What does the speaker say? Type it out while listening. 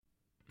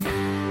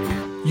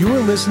You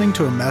are listening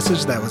to a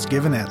message that was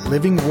given at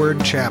Living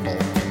Word Chapel,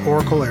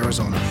 Oracle,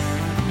 Arizona.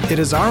 It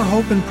is our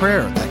hope and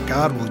prayer that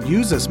God will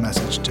use this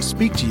message to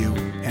speak to you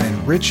and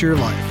enrich your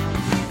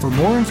life. For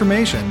more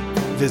information,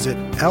 visit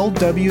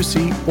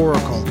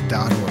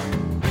lwcoracle.org.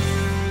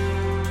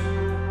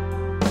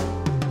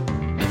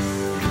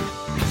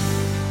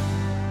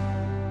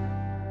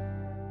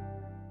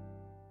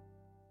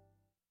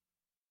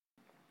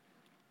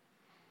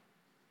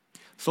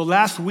 So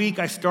last week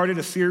I started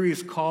a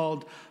series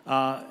called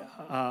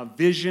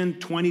Vision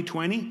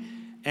 2020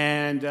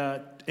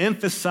 and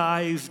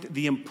emphasized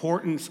the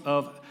importance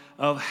of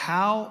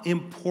how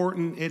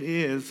important it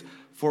is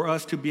for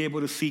us to be able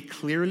to see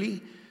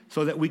clearly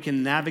so that we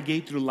can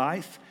navigate through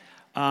life.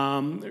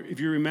 If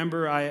you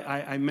remember,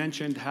 I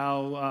mentioned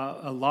how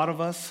a lot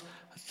of us,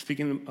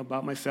 speaking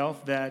about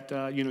myself, that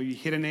you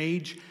hit an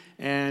age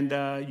and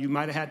you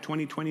might have had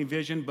 20/20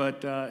 vision,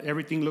 but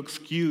everything looks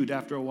skewed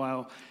after a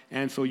while.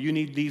 And so you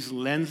need these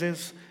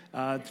lenses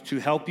to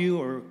help you,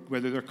 or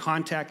whether they're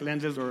contact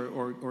lenses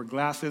or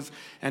glasses,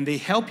 and they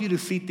help you to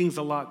see things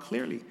a lot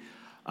clearly.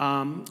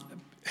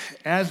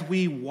 As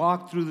we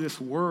walk through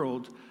this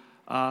world,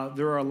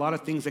 there are a lot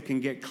of things that can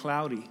get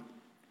cloudy.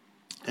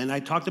 And I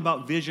talked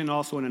about vision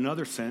also in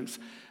another sense.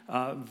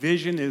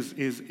 Vision is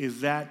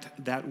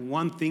that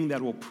one thing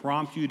that will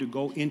prompt you to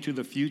go into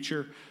the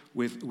future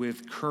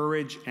with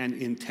courage and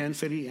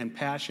intensity and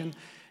passion.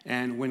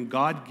 And when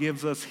God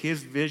gives us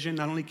His vision,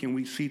 not only can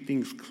we see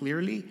things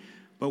clearly,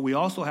 but we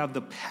also have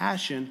the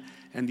passion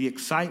and the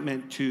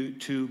excitement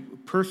to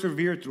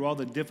persevere through all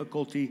the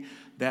difficulty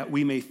that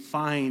we may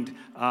find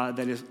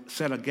that is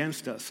set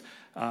against us.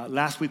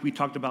 Last week we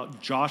talked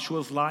about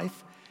Joshua's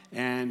life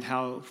and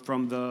how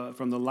from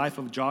the life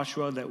of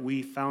Joshua that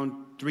we found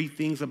three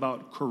things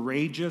about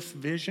courageous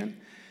vision.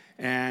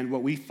 And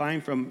what we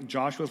find from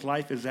Joshua's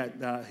life is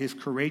that his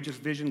courageous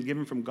vision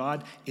given from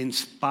God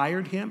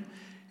inspired him.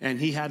 And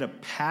he had a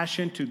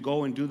passion to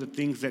go and do the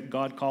things that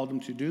God called him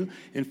to do.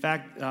 In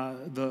fact,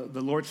 the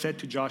Lord said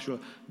to Joshua,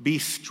 "Be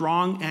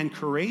strong and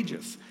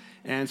courageous."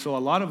 And so a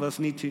lot of us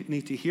need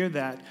to hear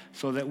that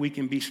so that we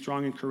can be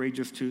strong and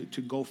courageous to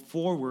go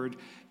forward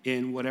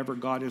in whatever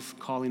God is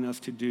calling us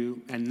to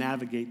do and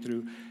navigate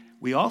through.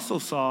 We also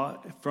saw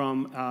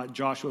from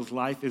Joshua's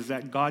life is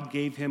that God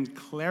gave him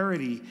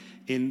clarity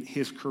in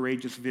his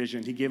courageous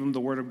vision. He gave him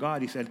the word of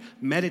God. He said,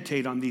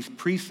 meditate on these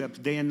precepts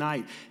day and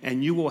night,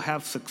 and you will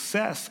have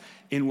success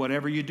in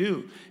whatever you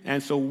do.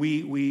 And so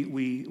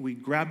we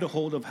grabbed a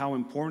hold of how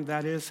important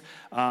that is.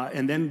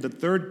 And then the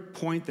third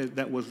point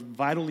that was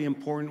vitally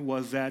important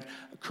was that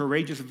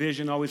courageous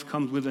vision always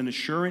comes with an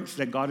assurance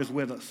that God is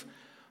with us.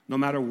 No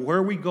matter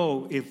where we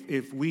go,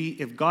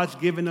 if God's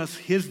given us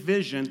His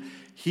vision,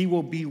 He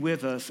will be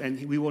with us,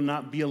 and we will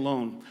not be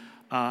alone.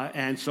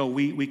 And so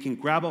we can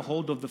grab a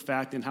hold of the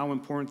fact and how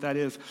important that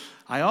is.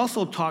 I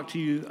also talked to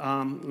you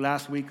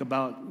last week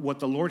about what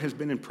the Lord has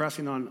been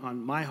impressing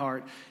on my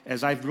heart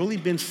as I've really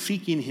been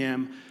seeking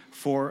Him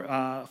for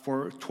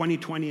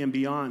 2020 and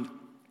beyond.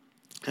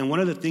 And one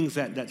of the things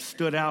that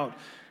stood out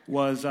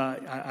was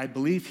I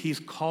believe He's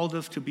called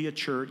us to be a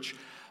church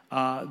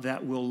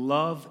that will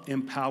love,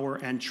 empower,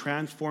 and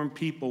transform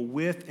people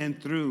with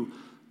and through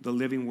the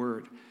living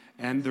word.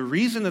 And the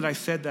reason that I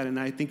said that, and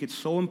I think it's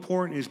so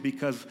important, is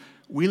because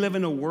we live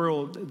in a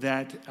world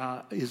that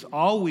is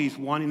always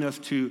wanting us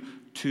to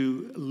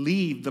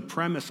leave the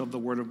premise of the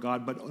Word of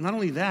God. But not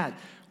only that,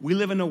 we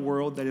live in a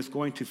world that is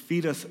going to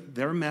feed us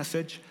their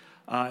message,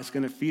 it's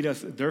going to feed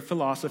us their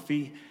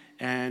philosophy,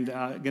 and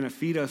going to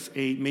feed us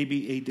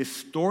maybe a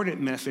distorted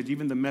message,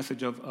 even the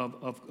message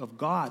of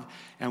God.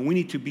 And we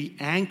need to be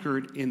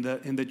anchored in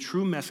the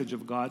true message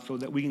of God so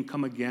that we can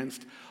come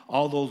against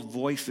all those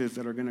voices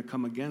that are going to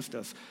come against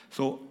us.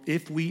 So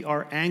if we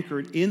are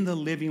anchored in the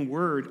living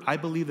word, I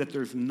believe that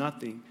there's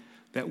nothing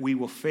that we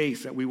will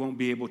face that we won't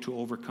be able to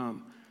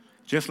overcome.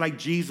 Just like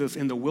Jesus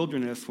in the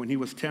wilderness, when he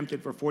was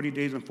tempted for 40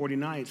 days and 40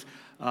 nights,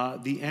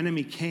 the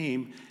enemy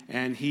came,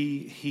 and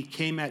he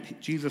came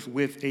at Jesus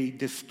with a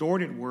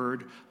distorted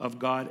word of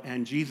God,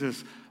 and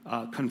Jesus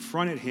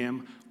confronted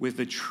him with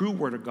the true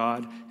word of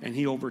God, and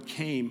he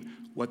overcame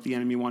what the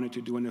enemy wanted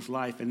to do in his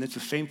life. And it's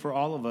the same for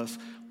all of us.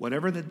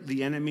 Whatever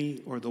the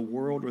enemy or the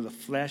world or the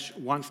flesh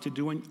wants to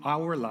do in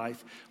our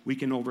life, we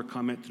can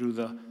overcome it through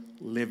the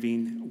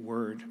living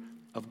word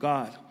of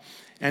God.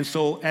 And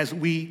so as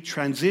we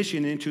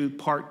transition into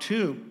part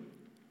 2,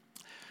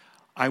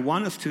 I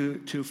want us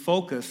to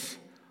focus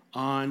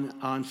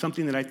on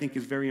something that I think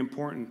is very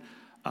important.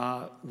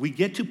 We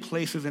get to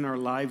places in our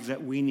lives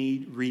that we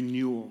need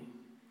renewal.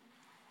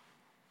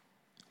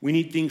 We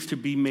need things to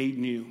be made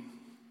new.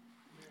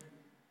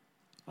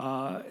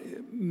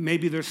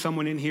 Maybe there's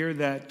someone in here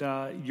that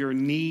your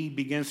knee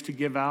begins to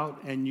give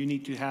out and you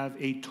need to have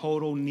a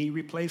total knee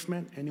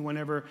replacement. Anyone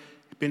ever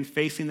been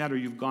facing that, or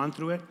you've gone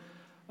through it?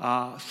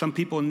 Some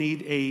people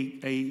need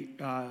a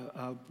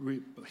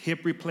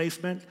hip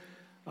replacement.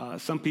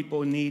 Some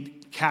people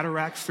need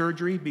cataract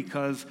surgery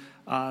because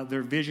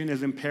their vision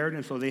is impaired,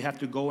 and so they have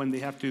to go and they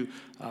have to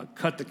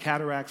cut the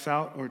cataracts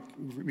out or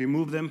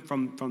remove them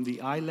from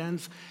the eye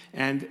lens.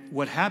 And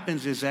what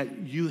happens is that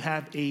you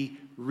have a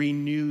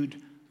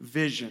renewed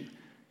vision.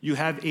 You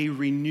have a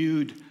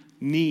renewed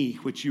knee,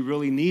 which you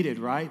really needed,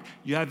 right?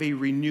 You have a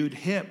renewed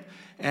hip.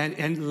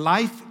 And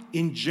life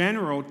in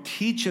general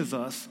teaches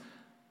us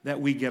that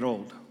we get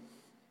old.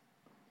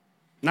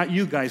 Not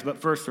you guys, but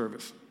First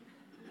Service.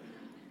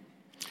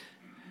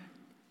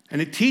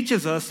 And it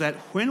teaches us that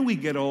when we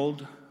get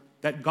old,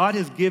 that God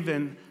has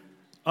given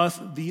us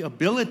the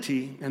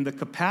ability and the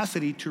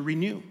capacity to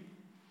renew.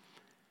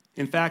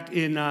 In fact,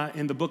 in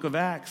the book of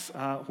Acts,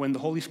 when the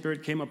Holy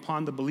Spirit came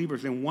upon the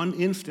believers, in one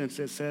instance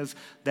it says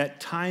that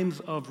times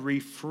of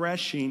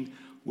refreshing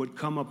would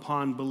come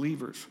upon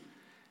believers.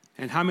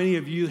 And how many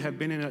of you have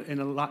been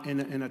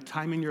in a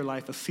time in your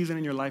life, a season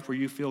in your life where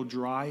you feel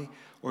dry,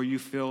 or you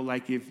feel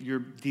like if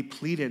you're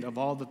depleted of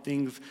all the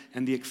things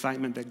and the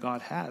excitement that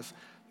God has?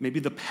 Maybe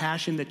the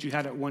passion that you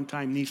had at one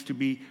time needs to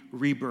be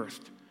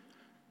rebirthed.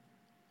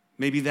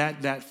 Maybe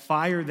that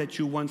fire that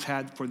you once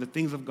had for the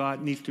things of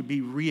God needs to be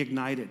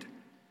reignited.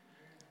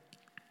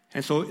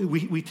 And so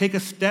we take a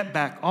step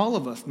back, all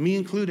of us, me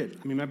included.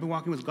 I mean, I've been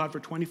walking with God for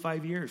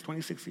 25 years,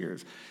 26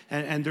 years.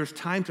 And there's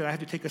times that I have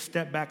to take a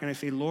step back and I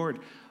say, Lord,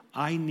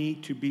 I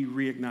need to be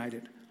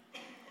reignited.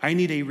 I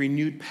need a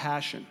renewed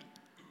passion.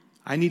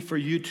 I need for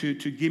you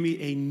to give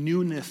me a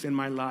newness in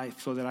my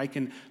life so that I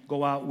can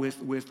go out with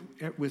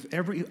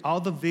all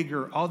the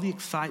vigor, all the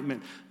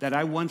excitement that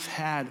I once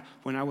had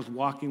when I was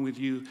walking with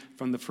you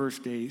from the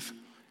first days,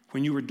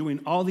 when you were doing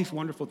all these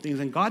wonderful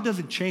things. And God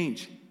doesn't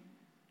change.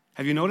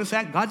 Have you noticed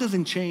that? God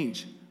doesn't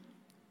change,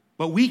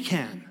 but we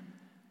can.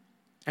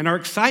 And our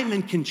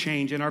excitement can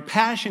change, and our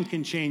passion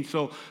can change.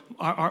 So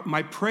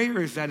my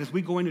prayer is that as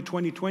we go into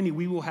 2020,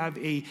 we will have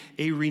a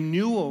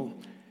renewal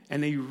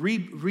and a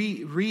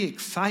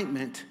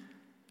re-excitement,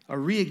 a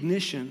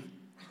reignition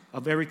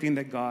of everything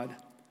that God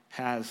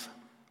has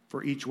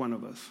for each one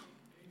of us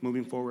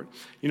moving forward.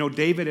 You know,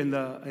 David in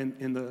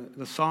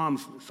the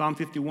Psalms, Psalm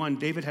 51,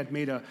 David had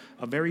made a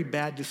very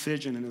bad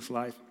decision in his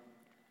life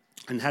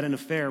and had an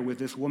affair with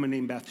this woman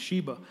named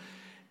Bathsheba.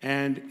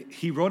 And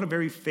he wrote a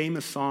very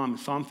famous psalm,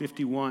 Psalm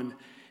 51.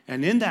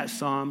 And in that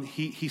psalm,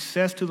 he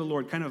says to the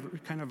Lord, kind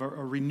of a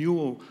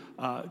renewal,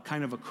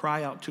 kind of a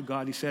cry out to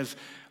God. He says,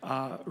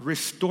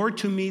 restore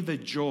to me the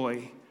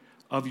joy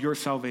of your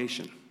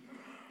salvation.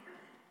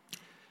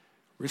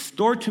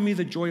 Restore to me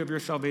the joy of your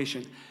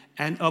salvation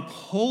and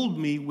uphold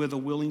me with a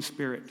willing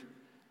spirit.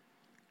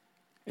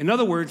 In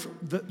other words,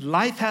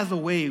 life has a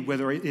way,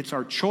 whether it's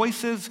our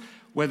choices,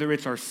 whether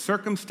it's our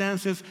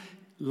circumstances,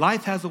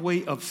 life has a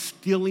way of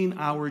stealing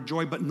our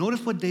joy. But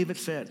notice what David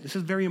said. This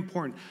is very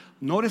important.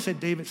 Notice that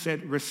David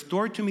said,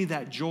 restore to me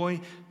that joy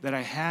that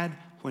I had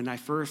when I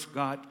first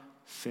got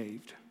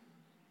saved.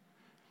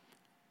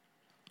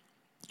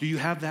 Do you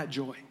have that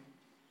joy?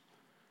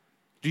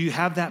 Do you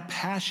have that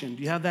passion?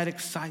 Do you have that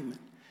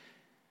excitement?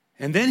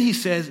 And then he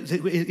says,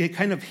 it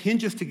kind of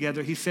hinges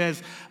together. He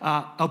says,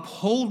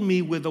 uphold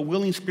me with a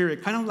willing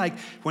spirit. Kind of like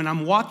when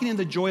I'm walking in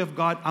the joy of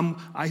God,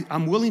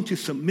 I'm willing to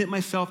submit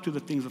myself to the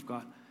things of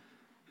God.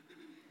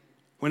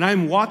 When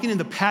I'm walking in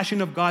the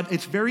passion of God,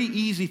 it's very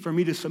easy for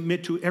me to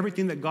submit to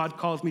everything that God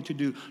calls me to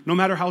do, no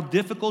matter how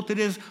difficult it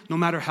is, no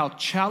matter how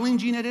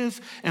challenging it is.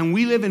 And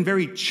we live in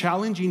very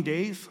challenging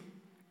days.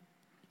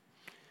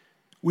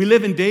 We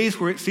live in days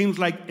where it seems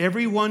like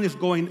everyone is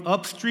going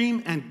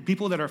upstream and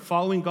people that are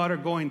following God are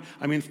going,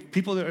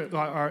 people that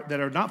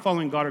are not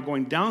following God are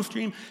going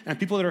downstream, and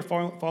people that are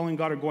following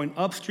God are going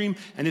upstream,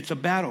 and it's a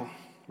battle,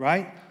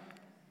 right?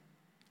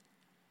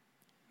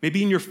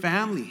 Maybe in your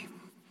family,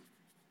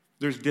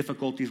 there's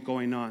difficulties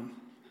going on.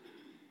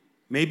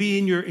 Maybe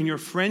in your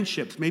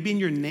friendships, maybe in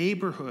your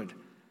neighborhood.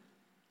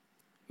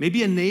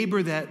 Maybe a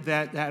neighbor that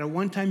at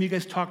one time you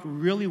guys talked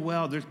really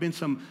well. There's been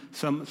some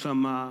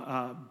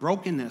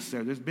brokenness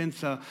there. There's been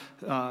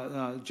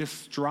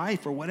just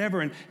strife or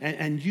whatever,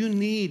 and you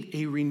need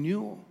a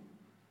renewal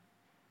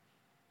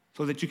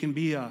so that you can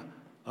be a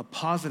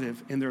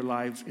positive in their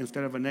lives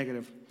instead of a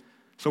negative.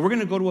 So we're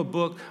going to go to a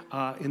book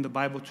in the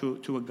Bible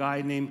to a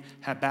guy named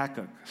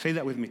Habakkuk. Say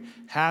that with me.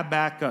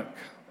 Habakkuk.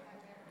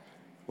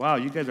 Wow,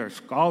 you guys are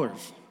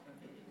scholars.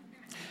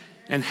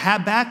 And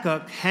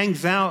Habakkuk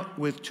hangs out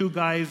with two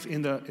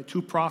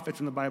prophets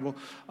in the Bible,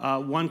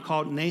 one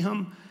called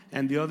Nahum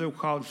and the other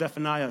called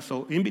Zephaniah.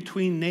 So in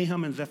between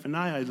Nahum and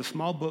Zephaniah is a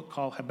small book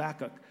called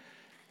Habakkuk.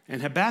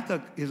 And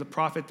Habakkuk is a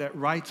prophet that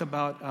writes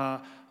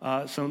about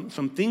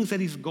some things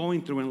that he's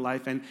going through in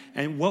life.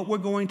 And what we're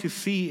going to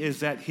see is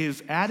that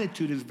his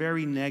attitude is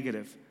very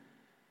negative.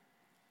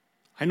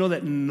 I know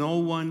that no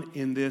one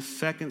in this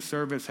second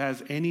service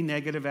has any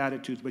negative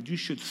attitudes, but you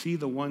should see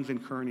the ones in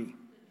Kearney.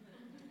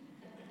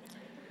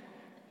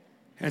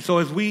 And so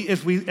as we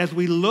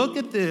look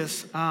at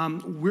this,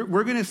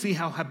 we're going to see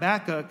how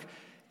Habakkuk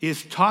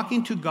is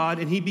talking to God,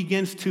 and he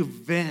begins to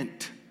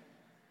vent.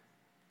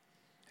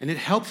 And it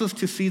helps us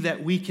to see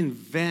that we can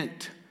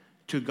vent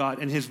to God.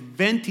 And his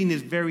venting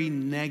is very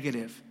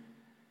negative.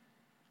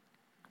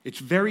 It's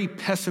very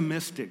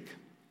pessimistic.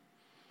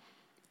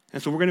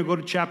 And so we're going to go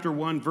to chapter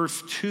 1,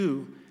 verse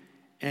 2,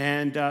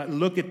 and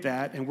look at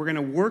that. And we're going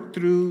to work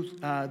through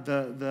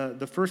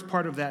the first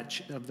part of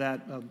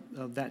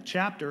that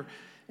chapter.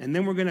 And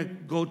then we're going to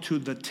go to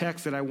the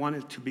text that I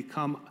wanted to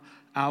become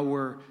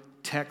our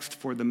text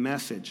for the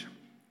message,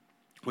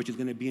 which is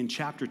going to be in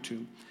chapter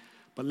 2.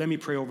 But let me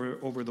pray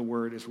over the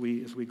word as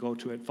we go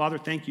to it. Father,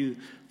 thank you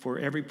for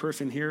every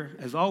person here.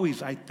 As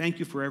always, I thank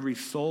you for every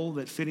soul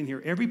that's sitting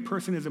here. Every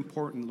person is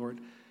important, Lord.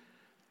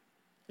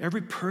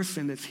 Every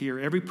person that's here,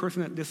 every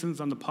person that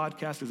listens on the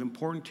podcast is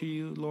important to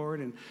you, Lord.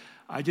 And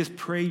I just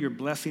pray your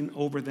blessing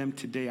over them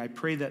today. I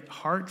pray that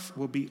hearts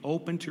will be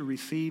open to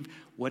receive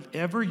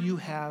whatever you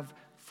have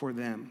for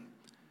them.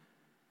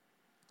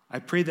 I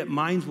pray that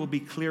minds will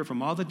be clear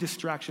from all the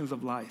distractions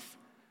of life,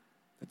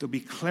 that there'll be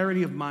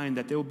clarity of mind,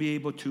 that they'll be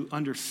able to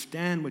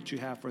understand what you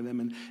have for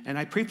them. And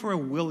I pray for a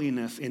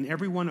willingness in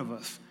every one of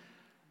us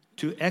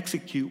to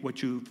execute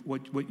what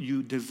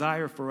you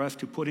desire for us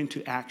to put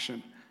into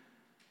action.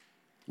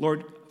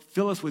 Lord,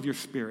 fill us with your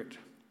spirit.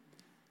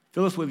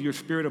 Fill us with your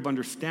spirit of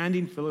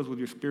understanding. Fill us with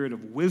your spirit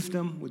of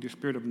wisdom, with your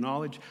spirit of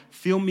knowledge.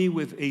 Fill me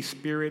with a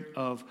spirit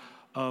of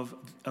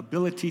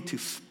ability to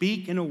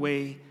speak in a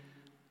way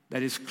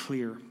that is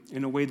clear,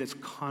 in a way that's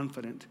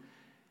confident,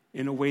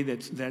 in a way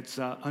that's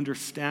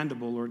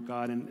understandable, Lord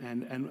God.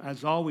 And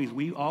as always,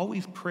 we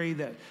always pray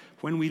that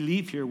when we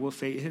leave here, we'll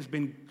say, it has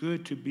been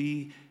good to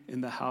be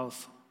in the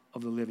house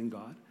of the living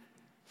God.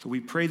 So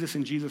we pray this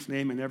in Jesus'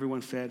 name, and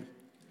everyone said,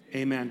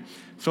 amen.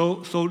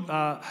 So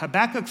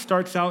Habakkuk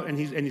starts out, and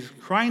he's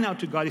crying out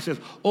to God. He says,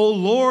 "O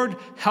Lord,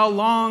 how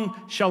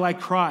long shall I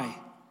cry?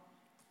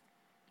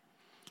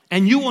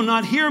 And you will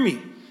not hear me.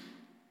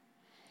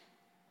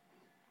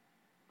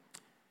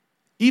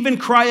 Even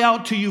cry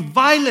out to you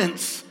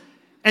violence,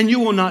 and you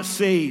will not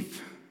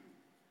save.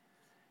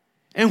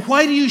 And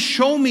why do you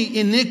show me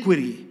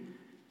iniquity?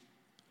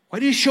 Why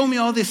do you show me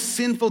all these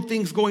sinful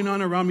things going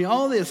on around me,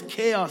 all this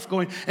chaos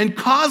going, and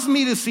cause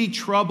me to see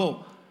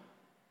trouble?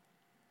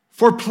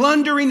 For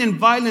plundering and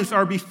violence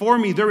are before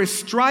me. There is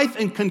strife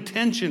and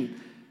contention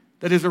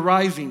that is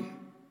arising."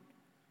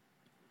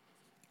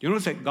 You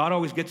notice that God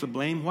always gets the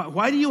blame?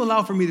 Why do you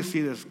allow for me to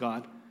see this,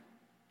 God?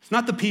 It's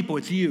not the people,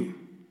 it's you.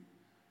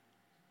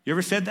 You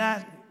ever said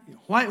that?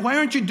 Why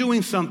aren't you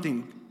doing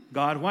something,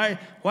 God? Why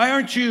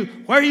are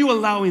you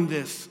allowing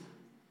this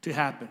to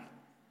happen?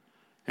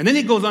 And then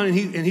he goes on and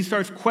he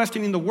starts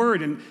questioning the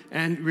word.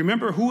 And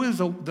remember, who is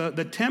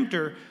the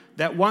tempter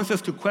that wants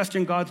us to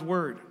question God's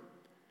word?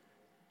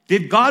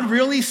 Did God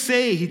really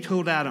say, he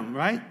told Adam,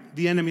 right?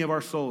 The enemy of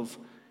our souls.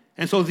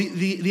 And so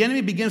the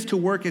enemy begins to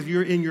work as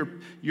you're in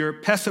your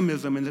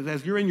pessimism and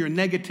as you're in your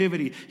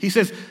negativity. He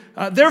says,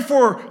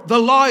 therefore, the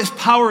law is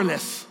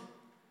powerless.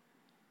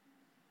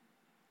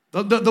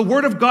 The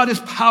word of God is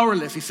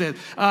powerless, he said.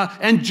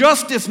 And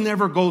justice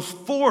never goes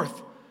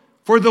forth.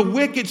 For the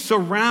wicked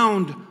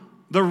surround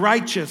the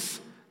righteous.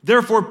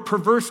 Therefore,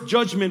 perverse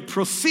judgment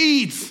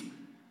proceeds.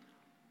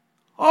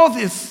 All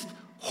this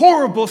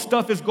horrible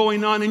stuff is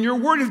going on, and your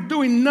word is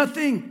doing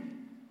nothing.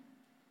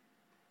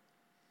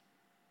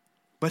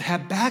 But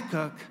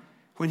Habakkuk,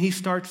 when he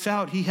starts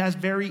out, he has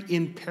very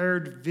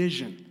impaired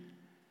vision.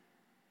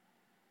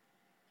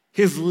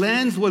 His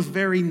lens was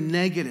very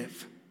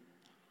negative.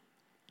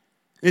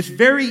 It's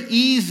very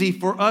easy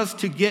for us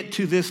to get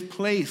to this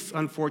place,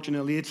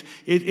 unfortunately.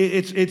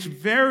 It's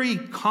very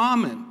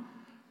common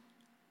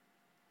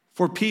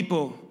for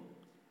people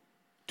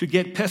to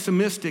get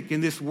pessimistic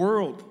in this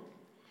world.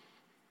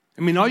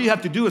 I mean, all you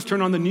have to do is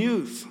turn on the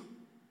news.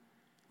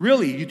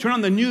 Really, you turn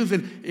on the news,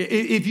 and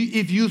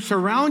if you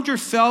surround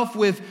yourself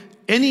with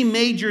any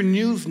major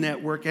news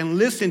network and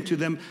listen to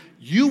them,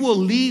 you will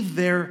leave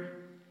there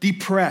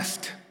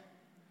depressed.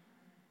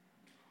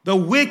 The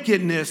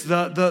wickedness,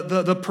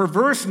 the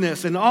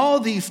perverseness, and all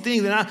these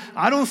things. And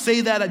I don't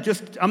say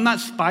that I'm not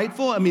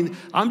spiteful. I mean,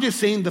 I'm just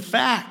saying the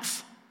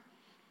facts.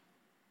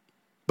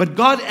 But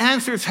God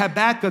answers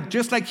Habakkuk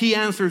just like he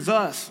answers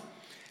us.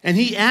 And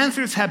he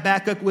answers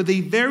Habakkuk with a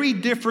very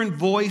different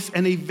voice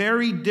and a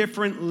very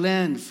different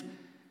lens.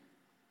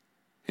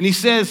 And he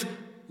says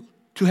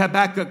to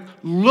Habakkuk,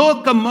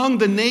 look among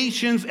the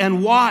nations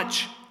and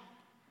watch.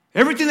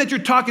 Everything that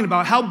you're talking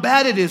about, how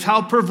bad it is,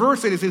 how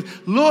perverse it is,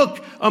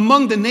 look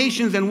among the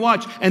nations and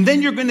watch. And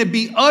then you're going to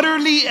be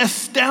utterly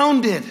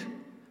astounded.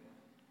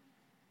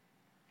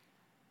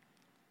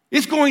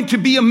 It's going to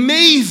be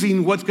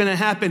amazing what's going to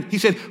happen. He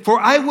said, for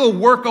I will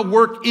work a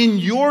work in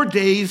your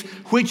days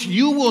which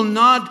you will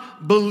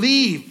not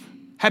believe.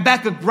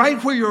 Habakkuk,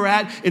 right where you're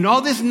at, in all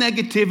this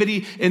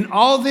negativity, in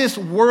all this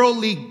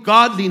worldly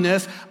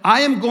godliness,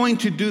 I am going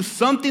to do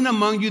something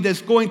among you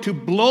that's going to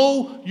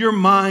blow your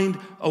mind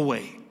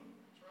away.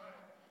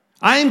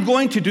 I am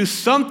going to do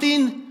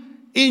something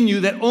in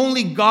you that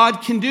only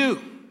God can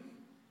do.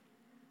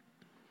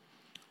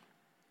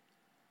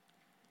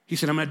 He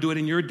said, I'm going to do it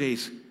in your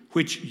days,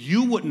 which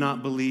you would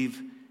not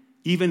believe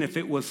even if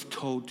it was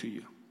told to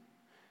you.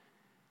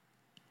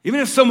 Even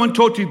if someone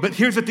told you, but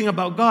here's the thing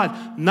about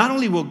God. Not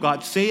only will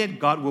God say it,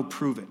 God will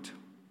prove it.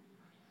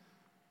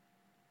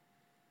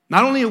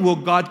 Not only will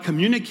God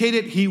communicate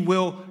it, he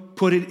will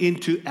put it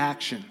into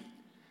action.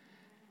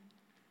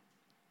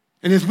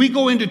 And as we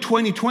go into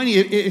 2020,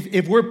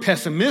 if we're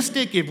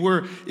pessimistic, if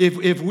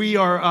we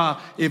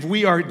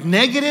are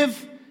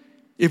negative,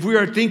 if we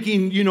are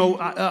thinking,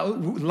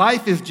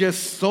 life is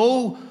just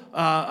so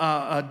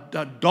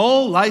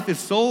dull, life is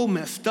so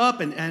messed up,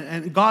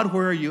 and God,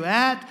 where are you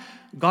at?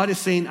 God is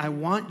saying, I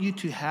want you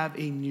to have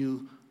a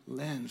new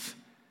lens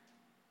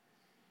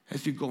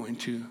as you go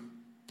into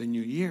the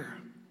new year.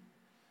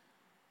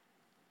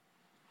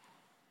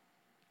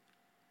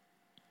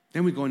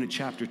 Then we go into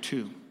chapter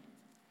 2.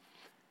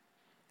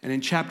 And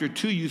in chapter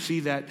 2, you see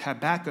that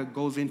Habakkuk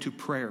goes into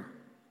prayer.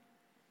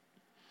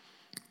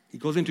 He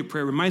goes into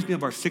prayer. It reminds me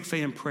of our 6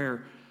 a.m.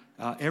 prayer.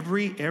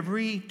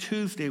 Every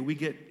Tuesday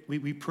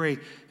we pray.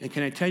 And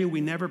can I tell you, we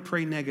never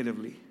pray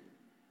negatively.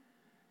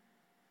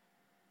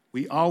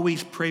 We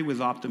always pray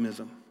with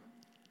optimism.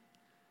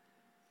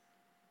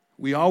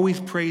 We always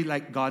pray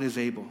like God is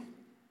able.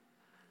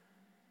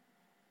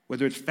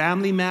 Whether it's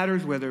family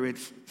matters, whether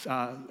it's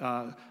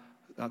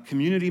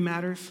community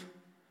matters,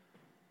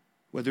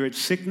 whether it's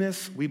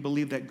sickness, we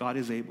believe that God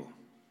is able.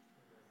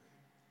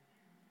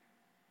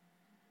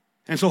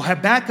 And so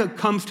Habakkuk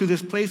comes to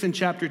this place in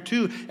chapter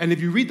 2, and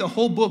if you read the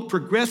whole book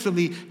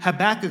progressively,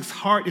 Habakkuk's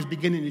heart is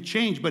beginning to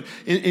change. But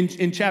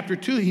in chapter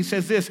 2, he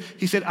says this,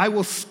 he said, I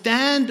will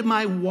stand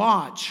my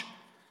watch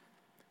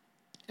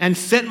and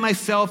set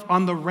myself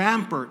on the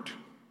rampart,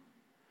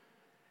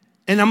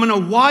 and I'm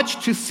going to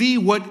watch to see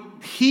what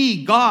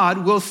he,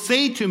 God, will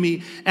say to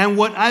me and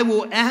what I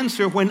will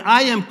answer when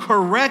I am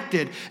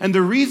corrected. And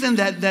the reason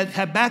that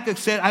Habakkuk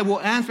said, I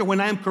will answer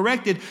when I am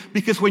corrected,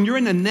 because when you're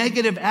in a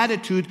negative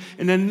attitude,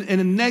 in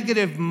a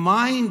negative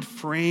mind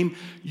frame,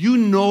 you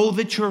know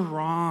that you're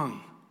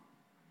wrong.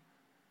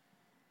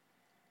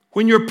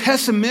 When you're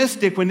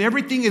pessimistic, when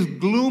everything is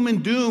gloom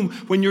and doom,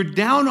 when you're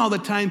down all the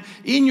time,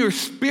 in your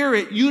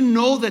spirit, you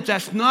know that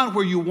that's not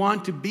where you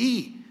want to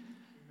be.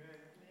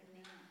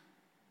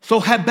 So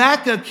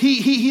Habakkuk,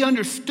 he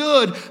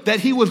understood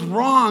that he was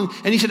wrong,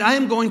 and he said, I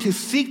am going to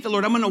seek the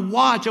Lord. I'm going to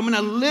watch. I'm going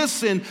to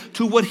listen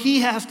to what he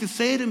has to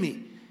say to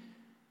me.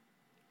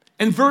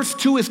 And verse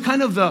 2 is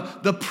kind of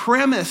the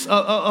premise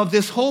of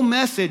this whole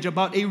message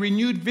about a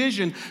renewed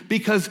vision,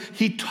 because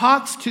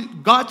God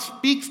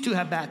speaks to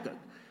Habakkuk.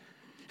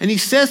 And he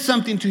says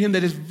something to him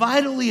that is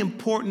vitally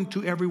important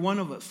to every one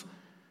of us.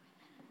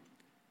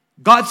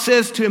 God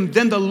says to him,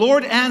 then the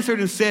Lord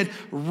answered and said,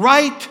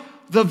 write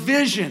the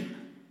vision.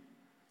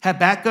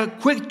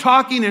 Habakkuk, quit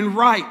talking and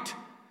write.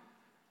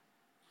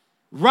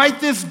 Write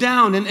this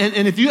down. And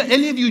if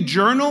any of you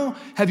journal,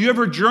 have you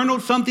ever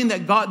journaled something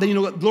that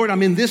Lord,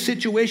 I'm in this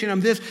situation,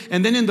 I'm this,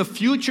 and then in the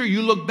future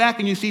you look back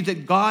and you see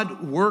that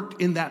God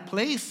worked in that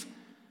place?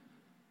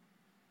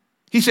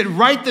 He said,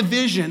 write the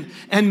vision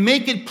and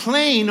make it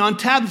plain on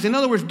tablets. In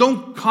other words,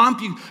 don't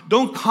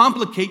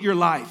complicate your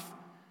life.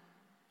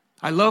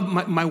 I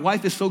love, my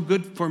wife is so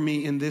good for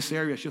me in this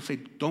area. She'll say,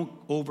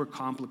 don't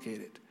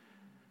overcomplicate it.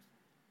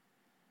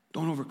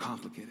 Don't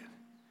overcomplicate it.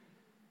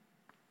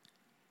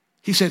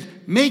 He said,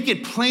 make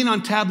it plain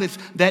on tablets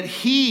that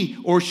he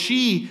or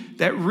she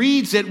that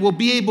reads it will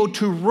be able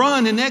to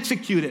run and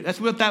execute it. That's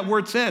what that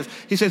word says.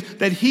 He says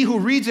that he who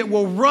reads it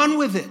will run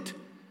with it.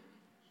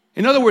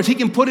 In other words, he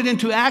can put it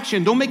into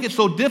action. Don't make it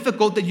so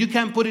difficult that you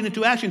can't put it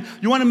into action.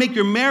 You want to make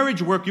your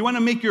marriage work. You want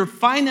to make your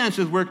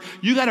finances work.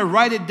 You got to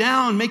write it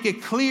down, make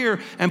it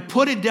clear, and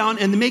put it down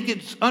and make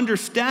it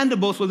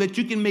understandable so that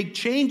you can make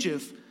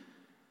changes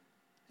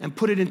and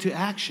put it into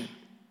action.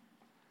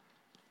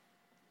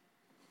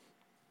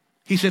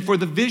 He said, for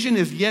the vision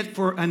is yet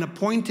for an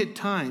appointed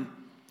time.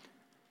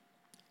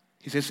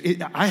 He says,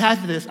 I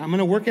have this, I'm going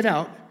to work it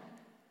out.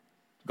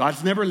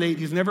 God's never late,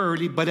 he's never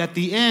early, but at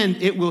the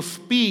end it will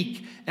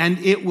speak and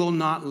it will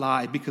not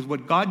lie, because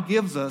what God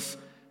gives us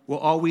will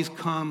always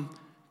come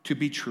to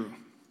be true.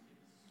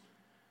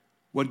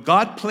 What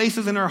God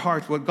places in our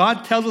hearts, what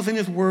God tells us in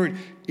his word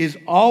is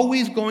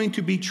always going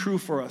to be true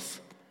for us.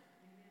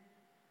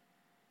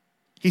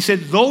 He said,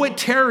 though it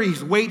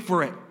tarries, wait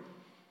for it,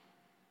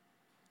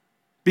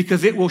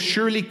 because it will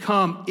surely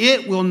come.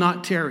 It will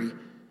not tarry.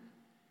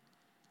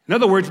 In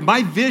other words,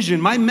 my vision,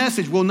 my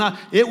message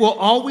it will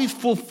always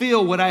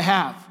fulfill what I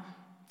have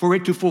for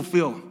it to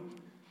fulfill.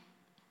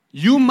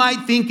 You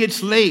might think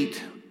it's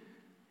late,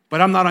 but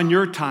I'm not on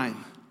your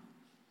time.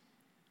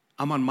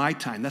 I'm on my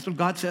time. That's what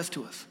God says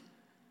to us.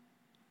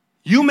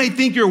 You may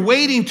think you're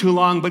waiting too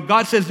long, but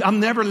God says, I'm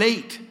never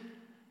late.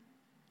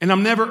 And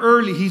I'm never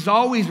early. He's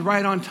always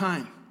right on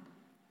time.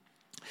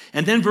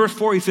 And then verse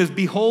 4, he says,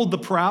 behold the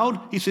proud.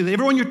 He says,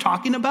 everyone you're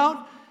talking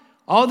about,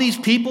 all these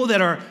people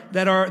that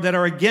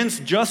are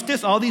against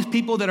justice, all these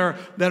people that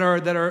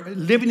are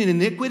living in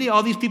iniquity,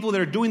 all these people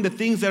that are doing the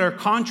things that are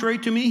contrary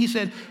to me, he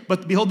said,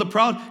 but behold the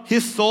proud,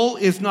 his soul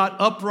is not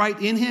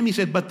upright in him. He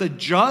said, but the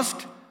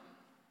just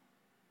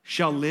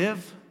shall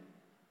live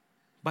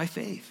by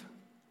faith.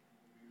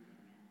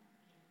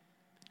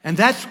 And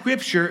that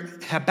scripture,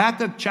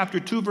 Habakkuk chapter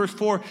 2, verse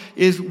 4,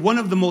 is one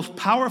of the most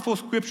powerful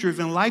scriptures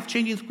and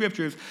life-changing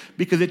scriptures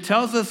because it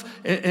tells us,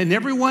 and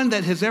everyone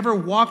that has ever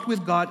walked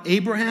with God,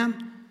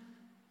 Abraham,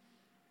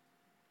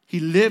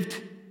 he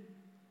lived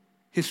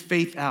his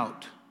faith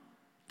out.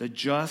 The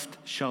just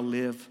shall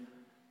live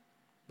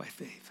by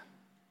faith.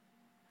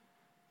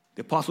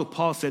 The Apostle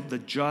Paul said, the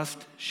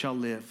just shall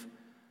live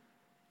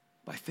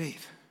by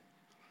faith.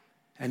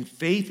 And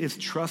faith is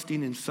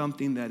trusting in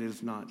something that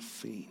is not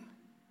seen.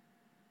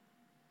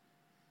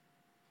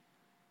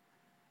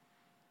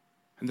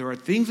 And there are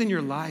things in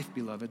your life,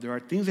 beloved, there are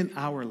things in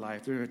our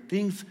life, there are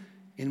things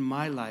in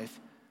my life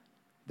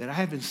that I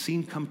haven't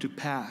seen come to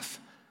pass,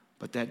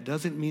 but that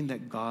doesn't mean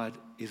that God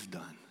is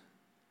done.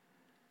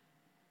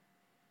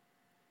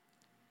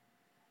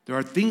 There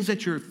are things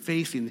that you're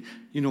facing.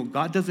 You know,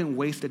 God doesn't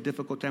waste a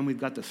difficult time. We've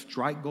got the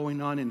strike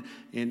going on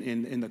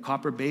in the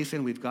Copper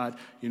Basin. We've got,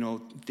 you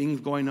know, things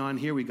going on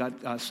here. We've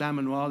got San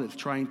Manuel that's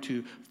trying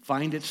to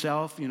find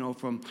itself, you know,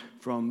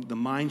 from the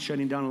mine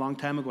shutting down a long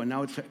time ago. And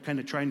now it's kind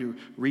of trying to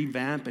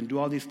revamp and do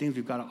all these things.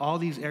 We've got all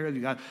these areas.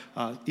 We've got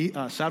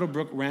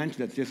Saddlebrook Ranch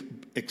that's just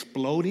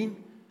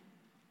exploding.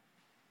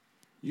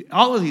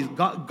 All of these,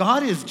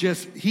 God is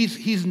just,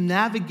 he's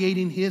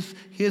navigating his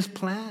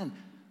plan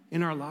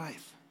in our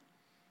life.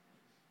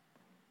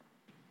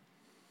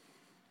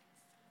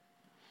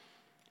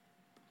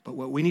 But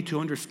what we need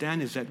to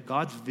understand is that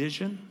God's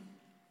vision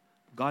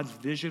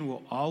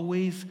will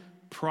always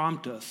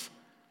prompt us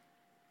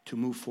to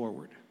move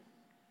forward.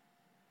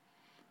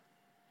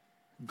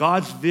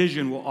 God's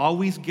vision will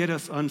always get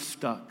us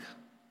unstuck.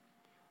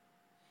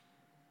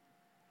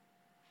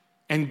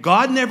 And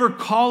God never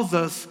calls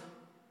us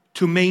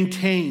to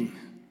maintain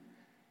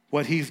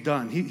what he's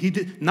done. He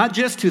did not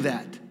just to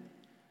that.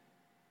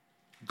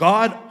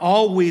 God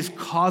always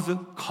calls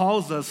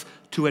us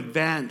to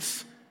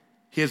advance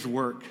his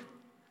work.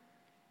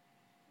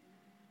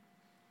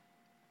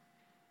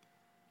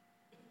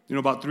 You know,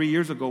 about 3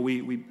 years ago,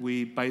 we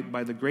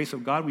by the grace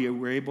of God, we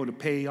were able to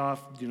pay off,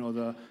 you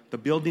know, the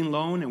building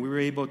loan, and we were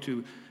able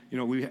to, you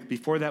know,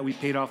 before that we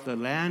paid off the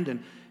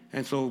land,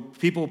 and so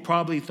people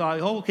probably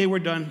thought, oh, okay, we're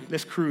done,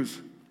 let's cruise.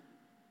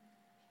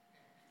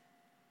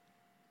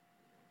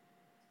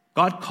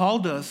 God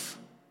called us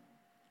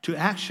to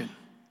action.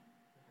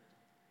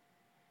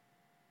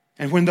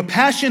 And when the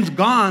passion's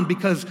gone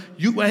because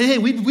hey,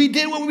 we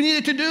did what we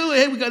needed to do,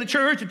 hey, we got a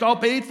church, it's all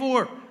paid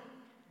for.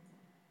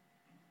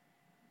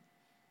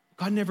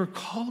 God never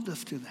called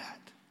us to that.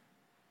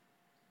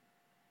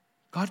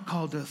 God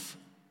called us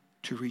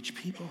to reach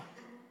people.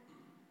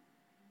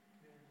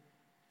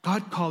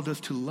 God called us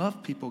to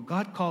love people.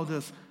 God called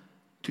us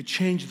to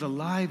change the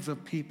lives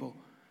of people.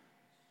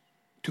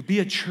 To be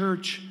a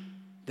church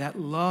that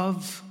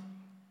loves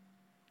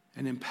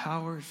and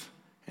empowers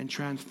and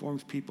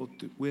transforms people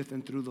with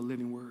and through the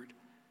living word.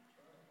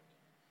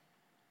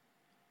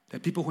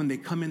 That people, when they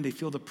come in, they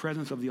feel the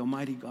presence of the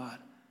Almighty God.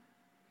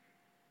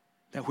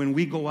 That when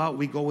we go out,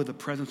 we go with the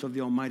presence of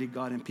the Almighty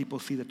God, and people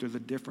see that there's a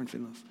difference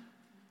in us.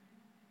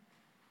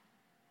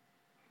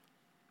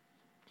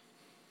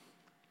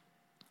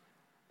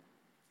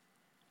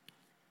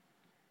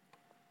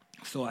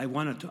 So I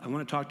want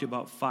to talk to you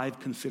about 5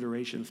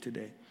 considerations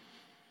today.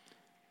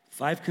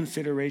 5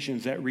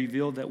 considerations that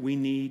reveal that we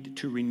need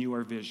to renew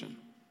our vision.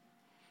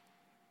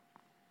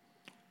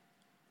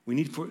 We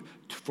need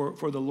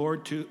for the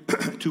Lord to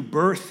to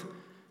birth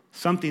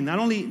something. Not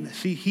only,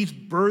 see, he's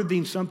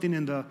birthing something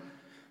in the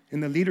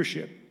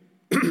leadership,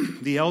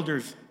 the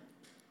elders,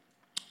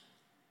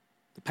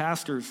 the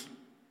pastors,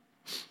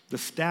 the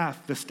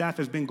staff. The staff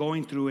has been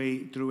going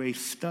through a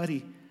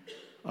study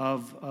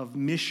of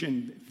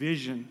mission,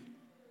 vision,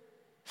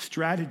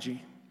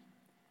 strategy.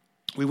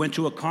 We went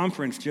to a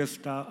conference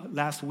just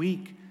last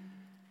week,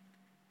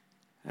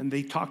 and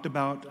they talked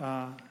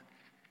about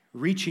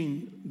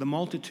reaching the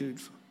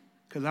multitudes.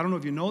 Because I don't know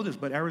if you know this,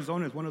 but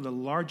Arizona is one of the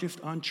largest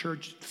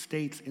unchurched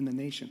states in the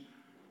nation.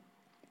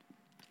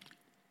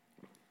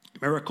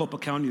 Maricopa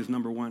County is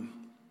number 1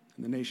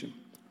 in the nation.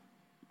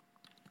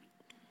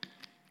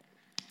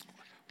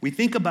 We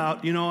think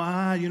about, the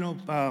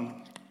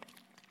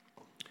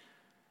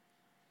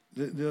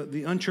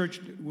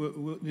unchurched,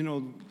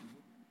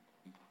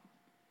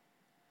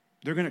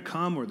 they're going to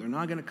come or they're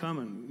not going to come,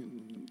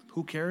 and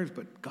who cares?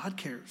 But God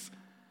cares.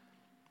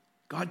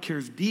 God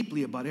cares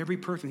deeply about every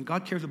person.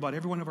 God cares about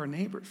every one of our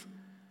neighbors.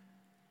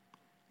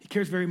 He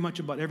cares very much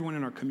about everyone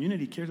in our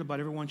community. He cares about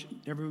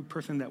every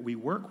person that we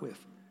work with.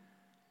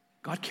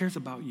 God cares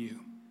about you.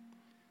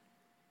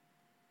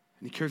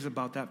 And he cares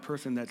about that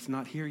person that's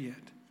not here yet.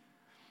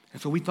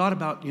 And so we thought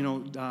about,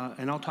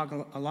 and I'll talk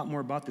a lot more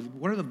about this.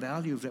 What are the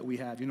values that we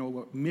have?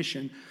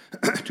 Mission,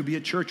 to be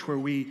a church where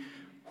we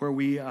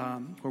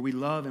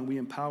love and we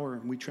empower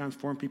and we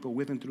transform people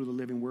with and through the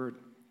living word.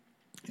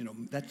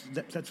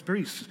 That's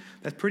pretty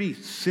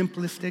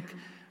simplistic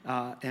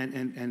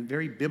and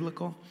very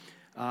biblical.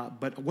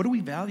 But what do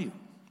we value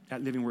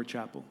at Living Word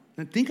Chapel?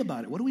 And think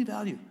about it. What do we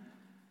value?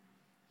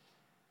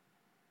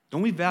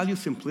 Don't we value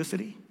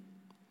simplicity?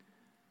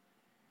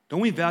 Don't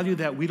we value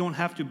that we don't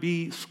have to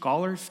be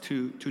scholars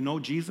to know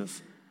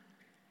Jesus?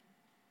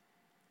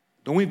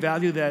 Don't we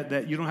value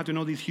that you don't have to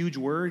know these huge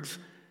words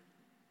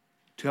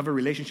to have a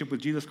relationship with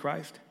Jesus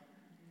Christ?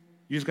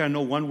 You just got to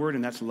know one word,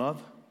 and that's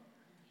love.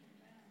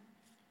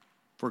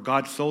 For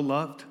God so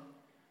loved,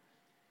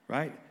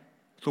 right?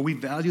 So we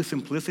value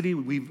simplicity.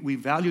 We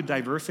value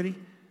diversity.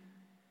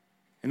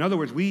 In other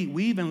words, we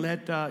even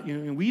let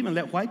we even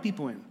let white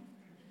people in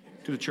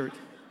to the church.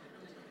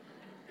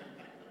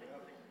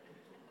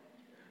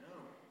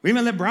 We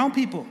even let brown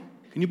people.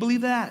 Can you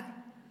believe that?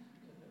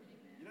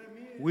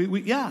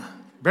 Yeah,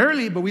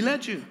 barely, but we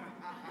let you.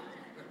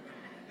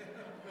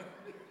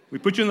 We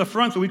put you in the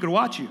front so we could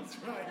watch you.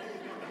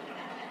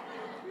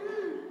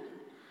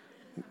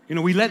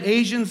 We let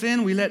Asians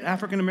in, we let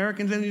African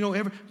Americans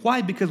in.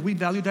 Why? Because we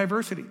value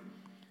diversity.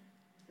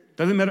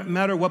 Doesn't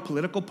matter what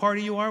political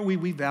party you are.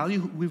 We value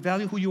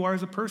who you are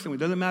as a person. It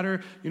doesn't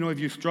matter, if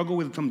you struggle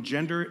with some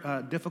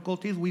gender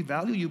difficulties. We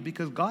value you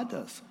because God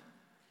does.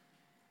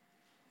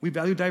 We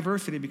value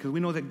diversity because we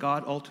know that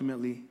God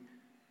ultimately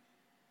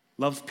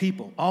loves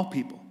people, all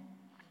people.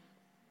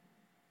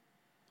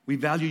 We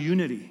value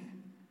unity.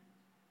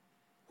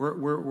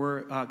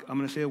 We're I'm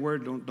going to say a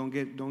word. Don't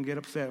get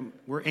upset.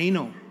 We're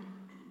anal.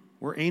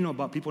 We're anal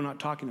about people not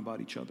talking about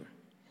each other.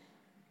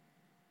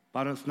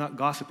 About us not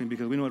gossiping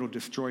because we know it'll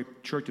destroy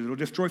churches. It'll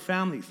destroy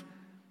families.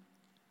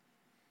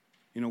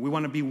 We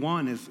want to be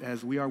one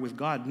as we are with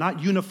God.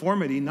 Not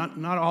uniformity.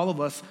 Not all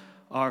of us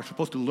are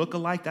supposed to look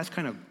alike. That's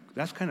kind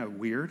of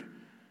weird.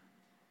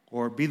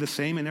 Or be the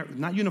same.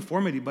 Not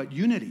uniformity, but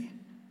unity.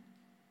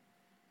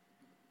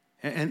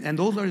 And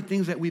those are the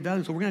things that we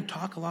value. So we're going to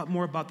talk a lot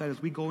more about that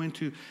as we go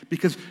into,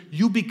 because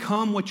you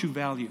become what you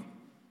value.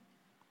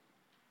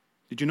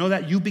 Did you know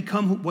that? You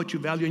become what you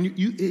value. And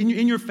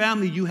in your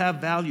family, you have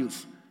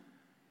values.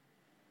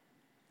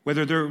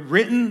 Whether they're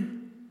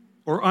written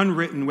or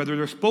unwritten, whether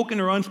they're spoken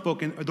or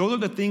unspoken, those are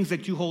the things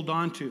that you hold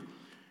on to.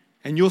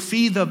 And you'll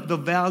see the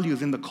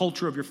values in the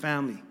culture of your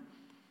family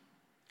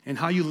and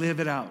how you live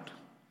it out.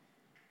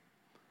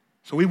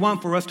 So we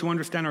want for us to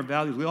understand our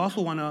values. We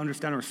also want to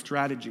understand our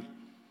strategy.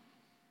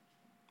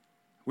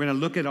 We're going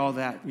to look at all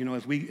that,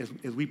 as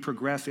we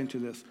progress into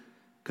this.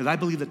 Because I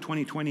believe that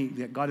 2020,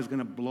 that God is going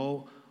to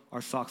blow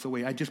our socks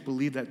away. I just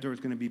believe that there's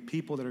going to be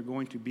people that are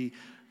going to be,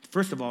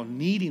 first of all,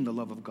 needing the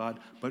love of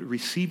God, but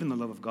receiving the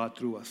love of God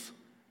through us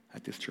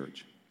at this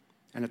church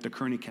and at the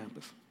Kearney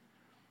campus.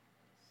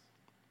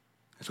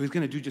 And so he's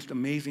going to do just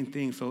amazing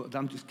things. So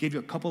I'm just give you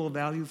a couple of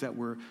values that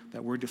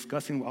we're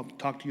discussing. I'll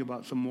talk to you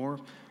about some more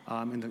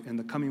in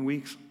the coming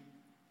weeks.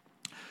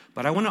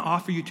 But I want to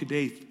offer you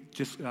today,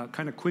 just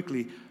kind of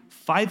quickly,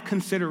 5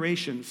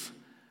 considerations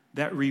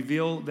that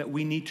reveal that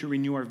we need to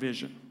renew our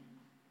vision.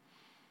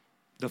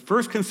 The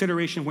first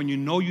consideration when you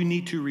know you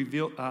need to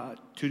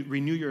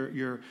renew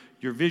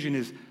your vision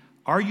is,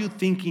 are you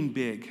thinking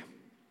big?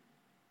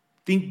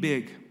 Think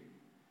big.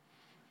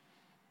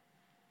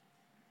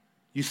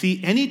 You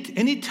see,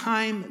 any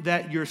time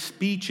that your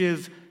speech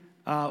is,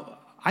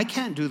 I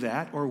can't do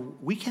that, or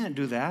we can't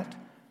do that,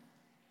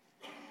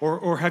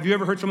 or have you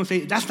ever heard someone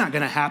say, that's not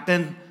going to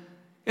happen.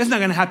 It's not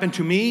going to happen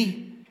to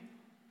me.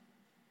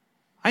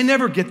 I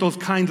never get those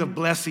kinds of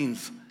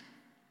blessings.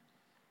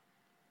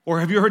 Or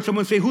have you heard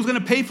someone say, who's going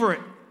to pay for it?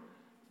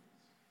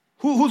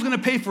 Who's going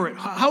to pay for it?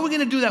 How are we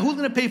going to do that? Who's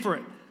going to pay for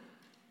it?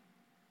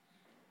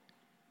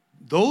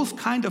 Those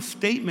kind of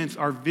statements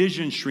are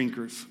vision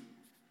shrinkers.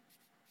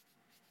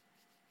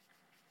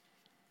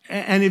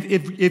 And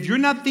if you're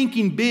not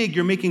thinking big,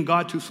 you're making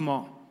God too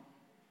small.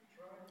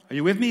 Are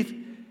you with me?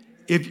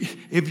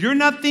 If you're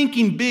not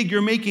thinking big,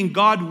 you're making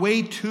God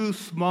way too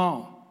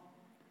small.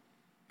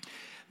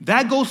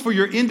 That goes for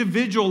your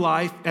individual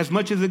life as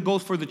much as it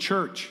goes for the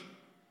church.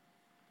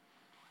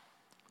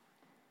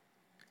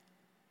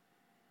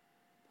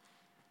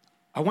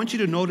 I want you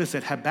to notice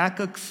that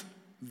Habakkuk's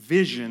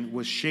vision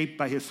was shaped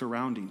by his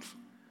surroundings.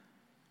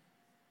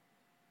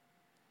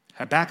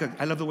 Habakkuk,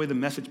 I love the way the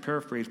Message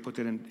paraphrase puts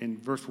it in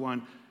verse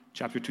 1,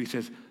 chapter 2. He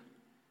says,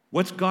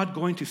 what's God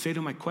going to say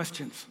to my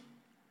questions?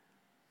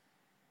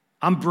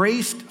 I'm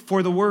braced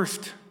for the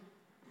worst.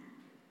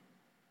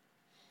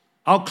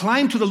 I'll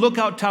climb to the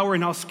lookout tower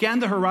and I'll scan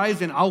the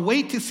horizon. I'll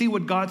wait to see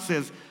what God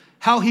says,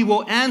 how he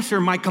will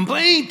answer my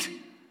complaint.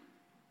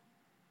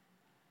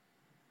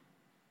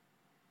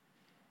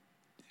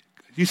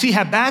 You see,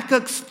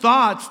 Habakkuk's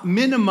thoughts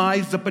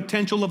minimize the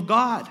potential of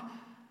God.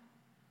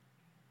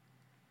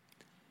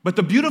 But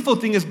the beautiful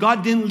thing is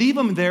God didn't leave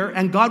him there,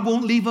 and God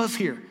won't leave us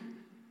here.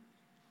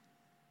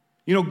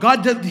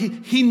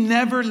 He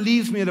never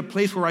leaves me at a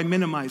place where I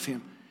minimize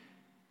him.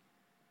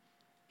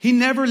 He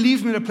never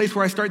leaves me at a place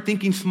where I start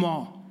thinking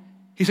small.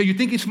 He said, you're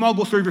thinking small,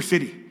 go serve your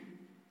city.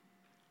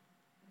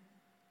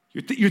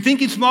 You're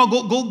thinking small,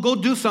 go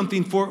do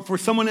something for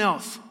someone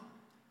else.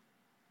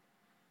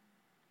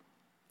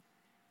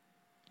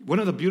 One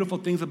of the beautiful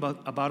things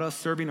about us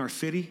serving our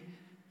city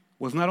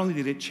was not only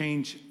did it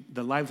change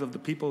the lives of the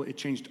people, it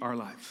changed our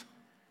lives,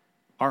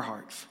 our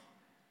hearts.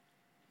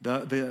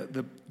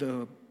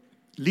 The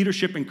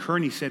leadership in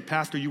Kearney said,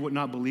 Pastor, you would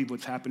not believe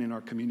what's happening in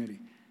our community.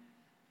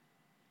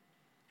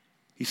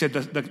 He said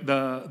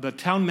the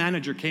town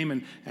manager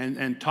came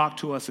and talked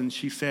to us, and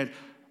she said,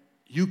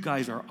 you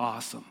guys are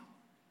awesome.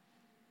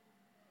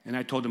 And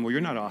I told them, well,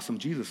 you're not awesome,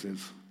 Jesus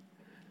is.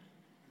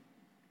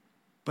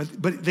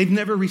 But they've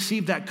never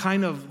received that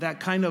kind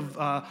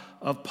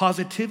of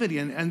positivity,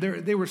 and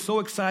they were so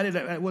excited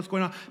at what's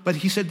going on. But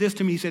he said this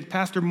to me. He said,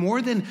 Pastor,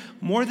 more than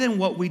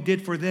what we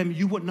did for them,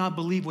 you would not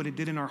believe what it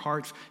did in our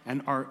hearts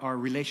and our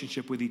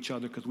relationship with each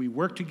other, because we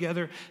work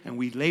together and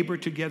we labor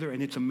together,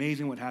 and it's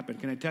amazing what happened.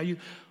 Can I tell you,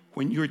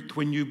 when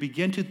you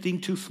begin to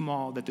think too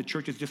small, that the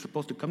church is just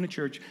supposed to come to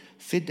church,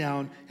 sit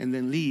down, and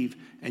then leave,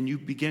 and you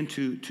begin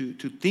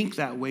to think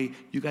that way,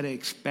 you got to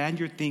expand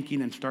your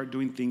thinking and start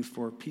doing things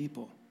for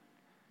people.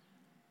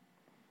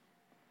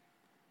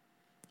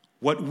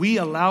 What we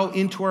allow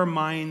into our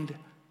mind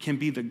can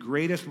be the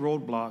greatest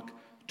roadblock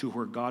to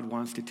where God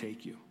wants to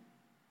take you.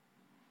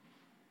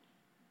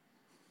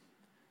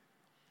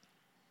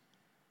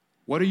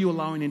 What are you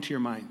allowing into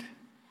your mind?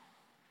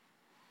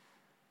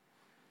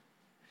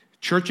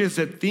 Churches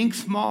that think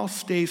small,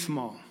 stay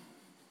small.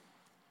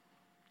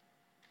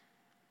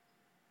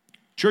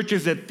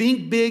 Churches that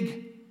think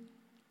big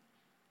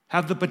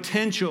have the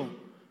potential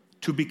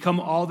to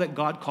become all that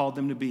God called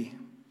them to be.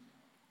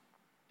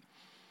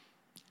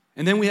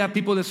 And then we have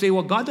people that say,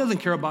 well, God doesn't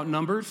care about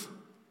numbers.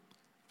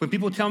 When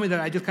people tell me that,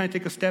 I just kind of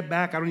take a step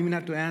back. I don't even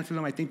have to answer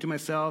them. I think to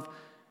myself,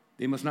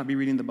 they must not be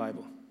reading the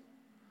Bible,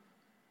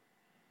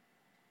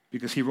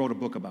 because he wrote a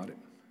book about it.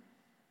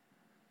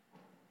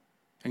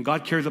 And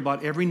God cares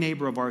about every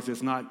neighbor of ours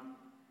that's not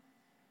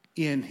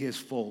in his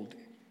fold.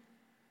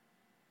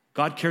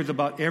 God cares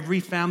about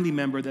every family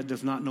member that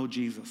does not know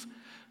Jesus.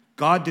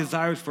 God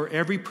desires for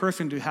every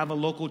person to have a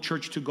local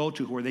church to go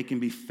to where they can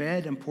be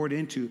fed and poured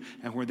into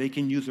and where they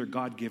can use their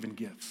God-given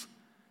gifts.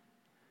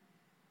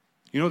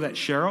 You know that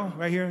Cheryl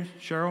right here,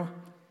 Cheryl,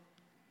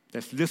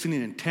 that's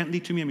listening intently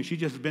to me. I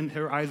mean,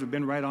 her eyes have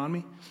been right on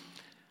me.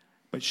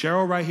 But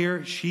Cheryl right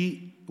here,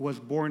 she was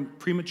born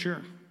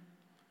premature.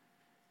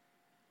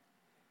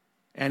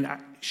 And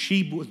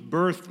she was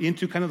birthed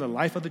into kind of the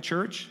life of the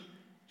church.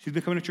 She's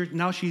been coming to church.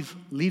 Now she's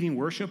leading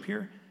worship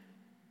here.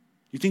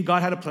 You think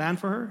God had a plan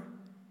for her?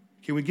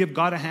 Can we give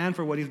God a hand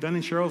for what he's done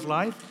in Cheryl's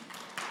life?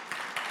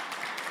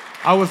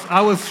 I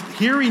was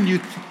hearing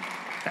you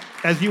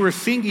as you were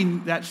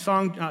singing that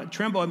song,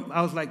 Tremble.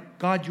 I was like,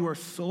 God, you are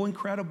so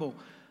incredible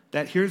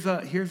that here's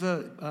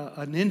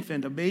an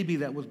infant, a baby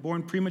that was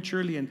born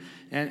prematurely,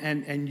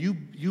 and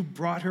you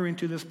brought her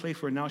into this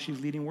place where now she's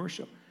leading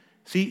worship.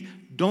 See,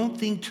 don't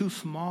think too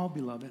small,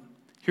 beloved.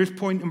 Here's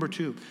point number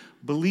 2.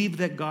 Believe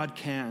that God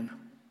can.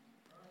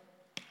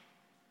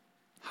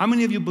 How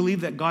many of you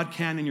believe that God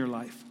can in your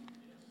life?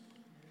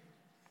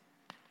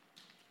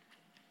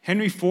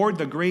 Henry Ford,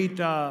 the great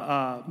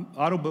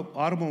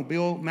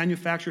automobile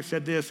manufacturer,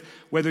 said this: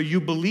 whether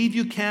you believe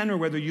you can or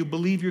whether you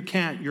believe you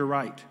can't, you're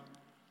right.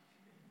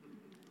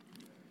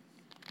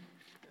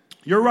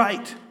 You're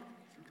right.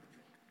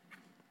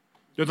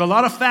 There's a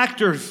lot of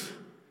factors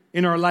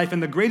in our life,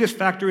 and the greatest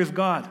factor is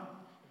God.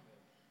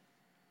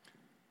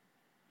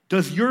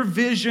 Does your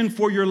vision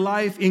for your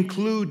life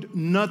include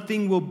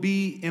nothing will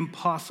be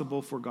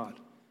impossible for God?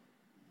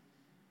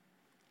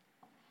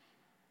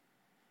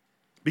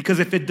 Because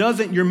if it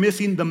doesn't, you're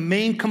missing the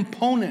main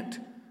component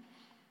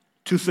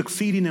to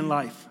succeeding in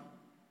life.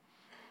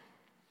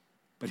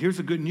 But here's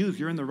the good news: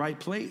 you're in the right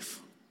place.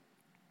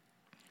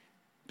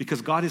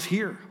 Because God is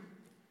here.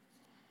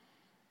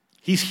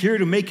 He's here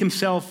to make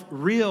himself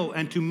real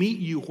and to meet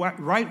you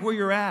right where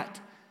you're at.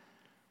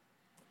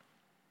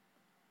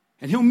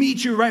 And he'll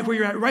meet you right where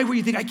you're at, right where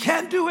you think, I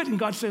can't do it. And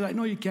God says, I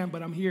know you can't,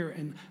 but I'm here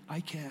and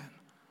I can.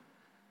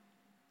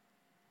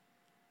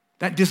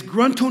 That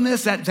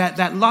disgruntledness,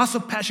 that loss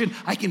of passion,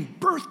 I can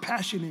birth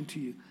passion into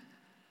you.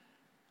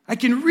 I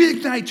can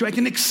reignite you. I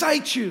can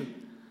excite you.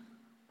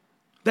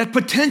 That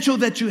potential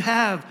that you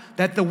have,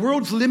 that the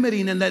world's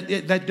limiting, and that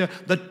the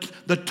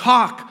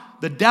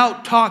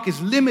doubt talk is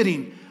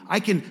limiting. I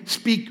can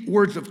speak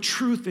words of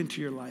truth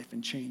into your life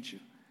and change you.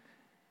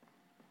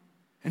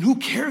 And who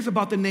cares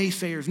about the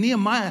naysayers?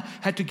 Nehemiah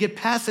had to get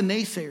past the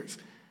naysayers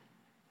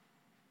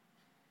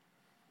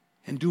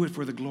and do it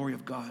for the glory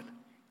of God.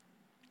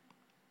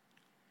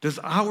 Does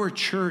our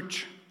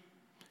church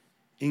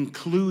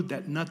include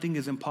that nothing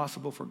is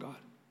impossible for God?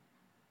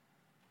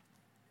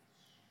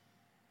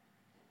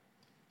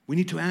 We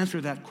need to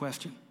answer that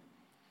question,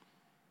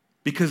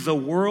 because the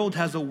world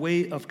has a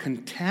way of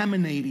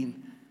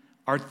contaminating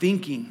our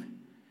thinking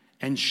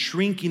and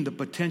shrinking the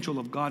potential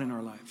of God in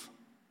our lives.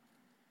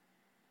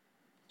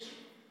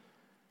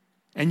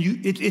 And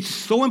it's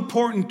so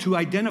important to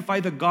identify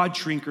the God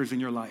shrinkers in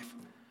your life.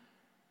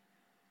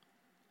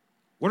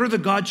 What are the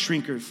God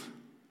shrinkers?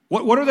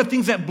 What are the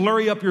things that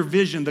blurry up your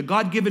vision, the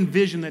God-given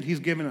vision that he's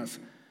given us?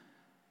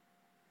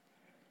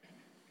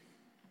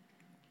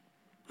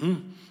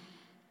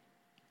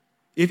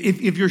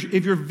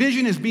 If your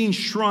vision is being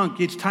shrunk,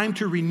 it's time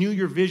to renew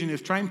your vision.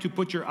 It's time to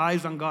put your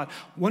eyes on God.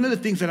 One of the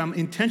things that I'm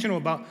intentional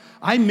about,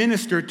 I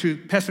minister to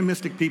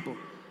pessimistic people.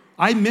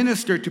 I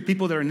minister to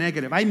people that are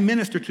negative. I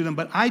minister to them,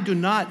 but I do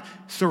not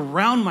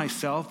surround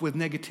myself with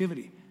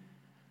negativity.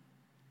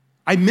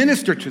 I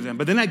minister to them,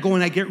 but then I go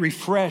and I get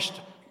refreshed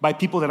by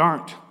people that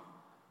aren't.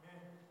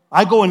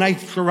 I go and I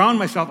surround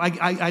myself.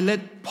 I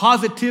let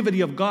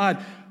positivity of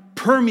God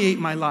permeate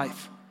my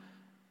life.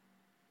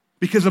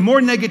 Because the more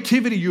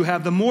negativity you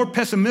have, the more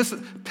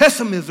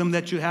pessimism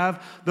that you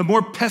have, the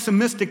more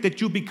pessimistic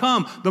that you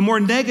become, the more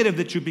negative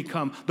that you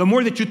become, the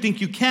more that you think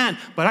you can.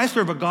 But I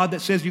serve a God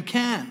that says you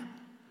can.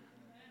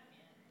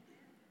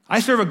 I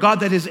serve a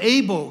God that is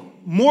able,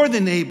 more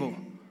than able.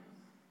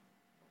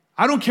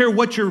 I don't care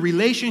what your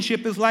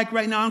relationship is like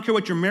right now. I don't care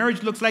what your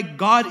marriage looks like.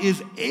 God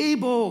is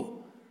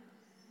able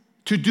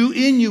to do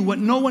in you what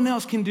no one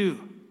else can do.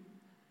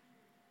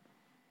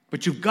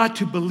 But you've got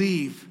to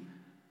believe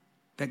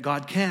that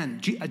God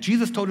can.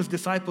 Jesus told his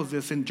disciples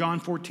this in John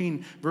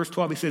 14, verse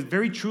 12. He says,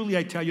 very truly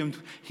I tell you,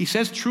 he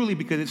says truly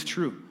because it's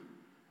true.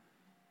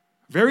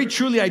 Very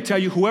truly I tell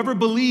you, whoever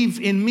believes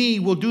in me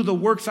will do the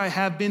works I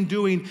have been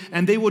doing,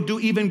 and they will do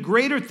even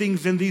greater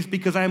things than these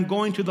because I am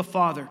going to the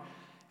Father.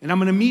 And I'm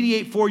going to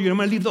mediate for you. I'm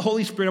going to leave the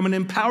Holy Spirit. I'm going to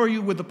empower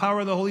you with the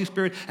power of the Holy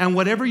Spirit. And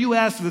whatever you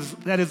ask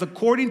that is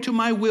according to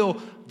my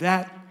will,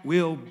 that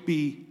will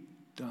be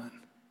done.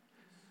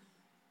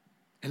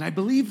 And I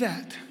believe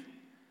that.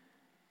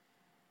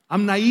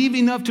 I'm naive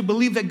enough to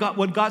believe that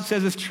what God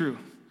says is true.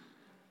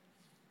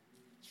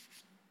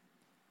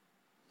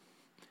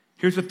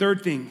 Here's the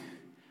third thing.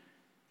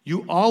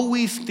 You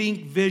always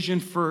think vision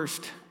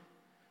first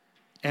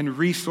and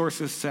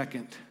resources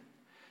second.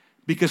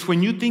 Because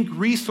when you think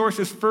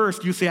resources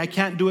first, you say, I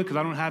can't do it because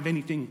I don't have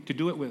anything to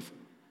do it with.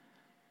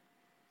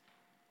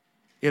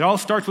 It all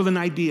starts with an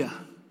idea.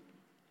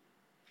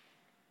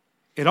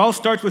 It all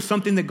starts with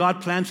something that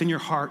God plants in your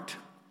heart.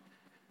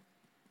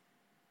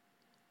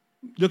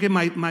 Look at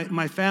my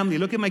family.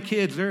 Look at my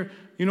kids. They're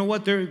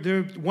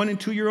 1 and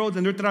 2 year olds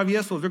and they're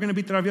traviesos. They're going to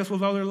be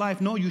traviesos all their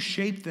life. No, you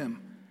shape them.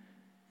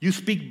 You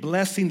speak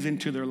blessings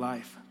into their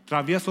life.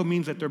 Travieso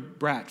means that they're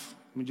brats.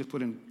 Let me just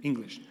put in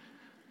English.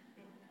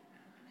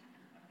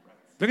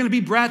 They're going to be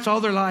brats all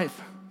their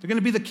life. They're going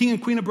to be the king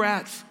and queen of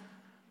brats.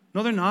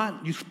 No, they're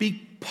not. You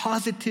speak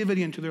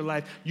positivity into their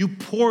life. You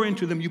pour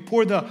into them. You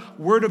pour the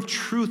word of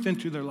truth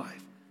into their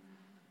life.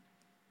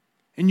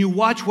 And you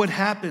watch what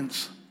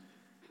happens.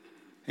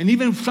 And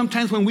even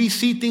sometimes when we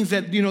see things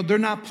that, they're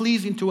not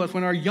pleasing to us,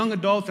 when our young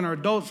adults and our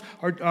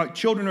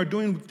children are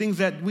doing things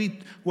that we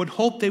would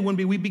hope they wouldn't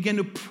be, we begin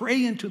to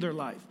pray into their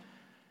life.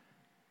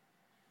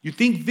 You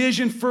think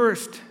vision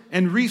first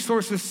and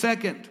resources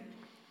second.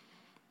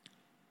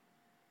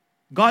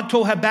 God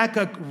told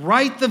Habakkuk,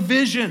 write the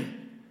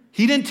vision.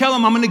 He didn't tell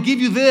him, I'm going to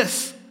give you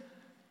this.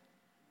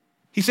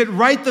 He said,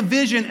 write the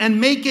vision and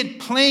make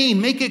it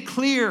plain, make it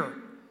clear.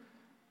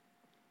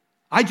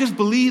 I just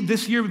believe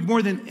this year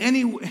more than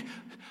any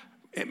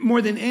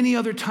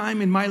other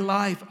time in my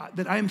life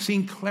that I am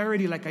seeing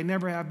clarity like I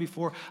never have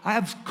before. I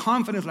have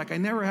confidence like I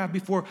never have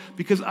before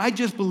because I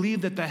just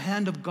believe that the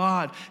hand of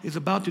God is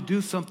about to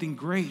do something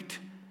great.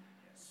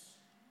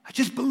 I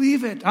just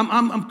believe it.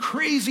 I'm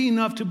crazy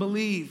enough to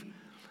believe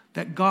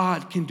that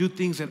God can do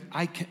things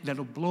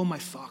that'll blow my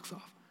socks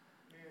off.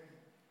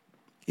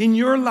 In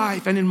your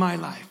life and in my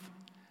life.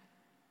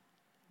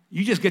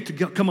 You just get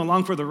to come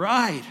along for the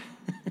ride.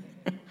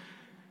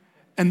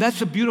 And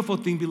that's a beautiful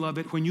thing,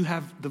 beloved, when you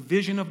have the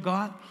vision of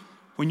God,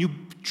 when you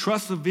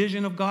trust the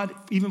vision of God,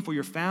 even for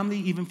your family,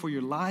 even for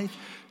your life,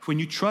 when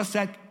you trust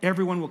that,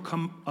 everyone will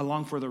come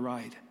along for the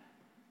ride.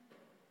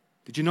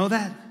 Did you know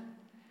that?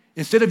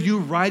 Instead of you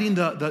riding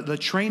the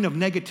train of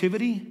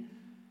negativity,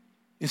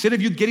 instead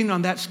of you getting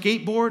on that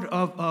skateboard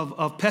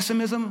of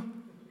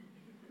pessimism,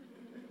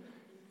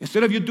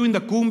 instead of you doing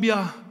the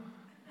cumbia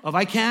of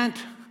I can't,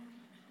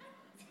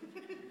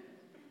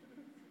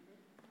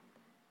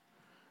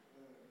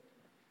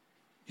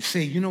 you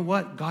say, you know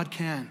what? God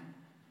can.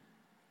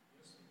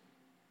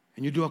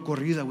 And you do a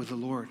corrida with the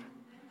Lord.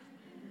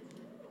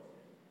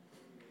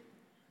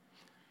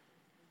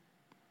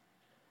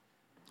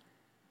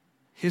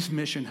 His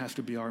mission has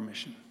to be our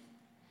mission.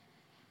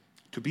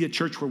 To be a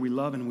church where we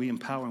love and we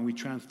empower and we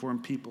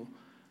transform people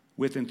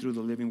with and through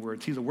the living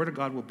word. See, the word of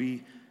God will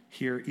be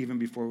here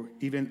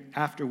even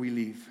after we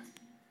leave.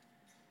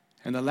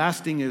 And the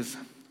last thing is,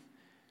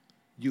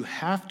 you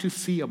have to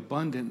see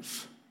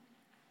abundance,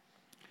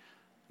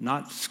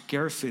 not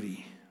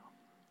scarcity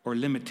or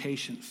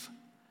limitations.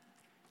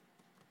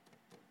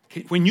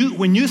 Okay? When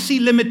you see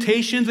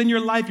limitations in your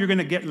life, you're going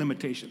to get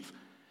limitations.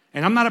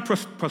 And I'm not a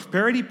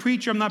prosperity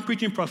preacher. I'm not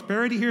preaching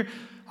prosperity here.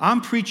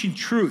 I'm preaching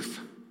truth.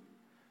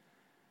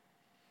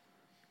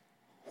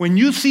 When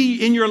you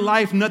see in your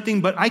life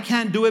nothing but I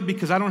can't do it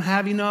because I don't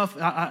have enough,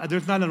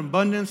 there's not an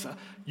abundance,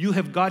 you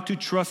have got to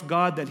trust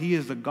God that He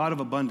is the God of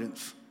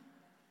abundance.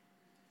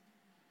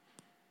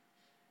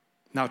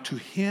 Now to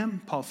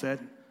Him, Paul said,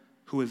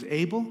 who is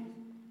able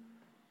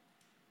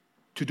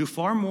to do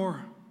far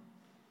more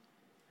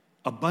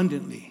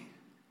abundantly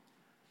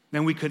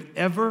than we could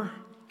ever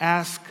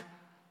ask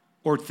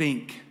or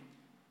think,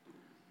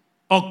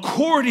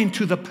 according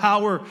to the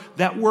power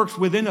that works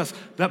within us.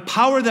 The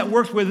power that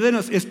works within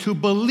us is to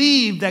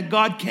believe that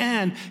God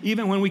can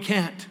even when we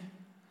can't.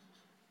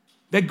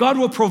 That God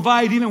will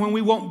provide even when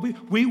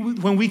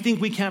when we think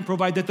we can't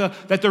provide.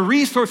 That the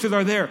resources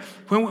are there.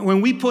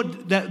 When we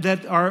put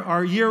that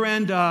our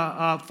year-end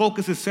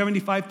focus is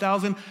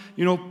 75,000,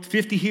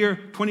 50 here,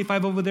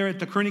 25 over there at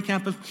the Kearney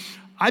campus.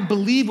 I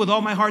believe with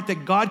all my heart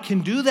that God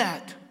can do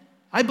that.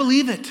 I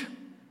believe it.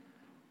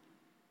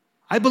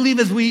 I believe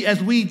as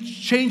we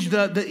change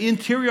the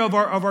interior of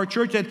our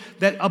church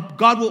that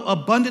God will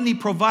abundantly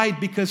provide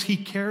because He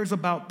cares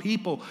about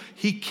people.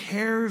 He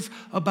cares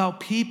about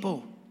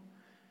people.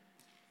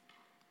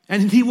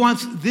 And He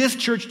wants this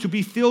church to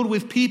be filled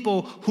with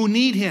people who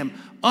need Him.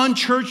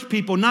 Unchurched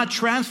people, not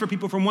transfer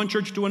people from one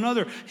church to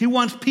another. He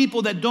wants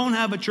people that don't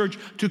have a church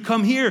to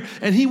come here.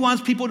 And He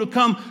wants people to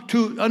come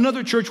to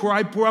another church where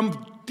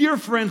I'm dear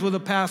friends with a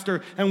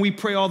pastor and we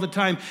pray all the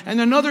time.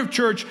 And another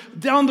church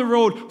down the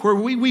road where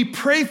we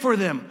pray for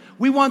them.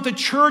 We want the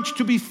church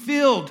to be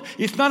filled.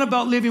 It's not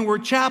about Living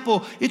Word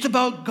Chapel. It's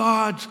about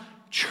God's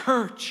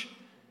church.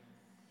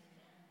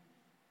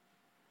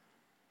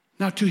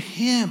 Now to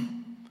Him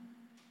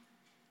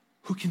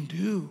who can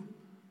do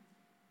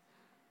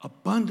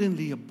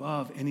abundantly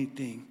above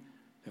anything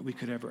that we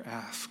could ever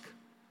ask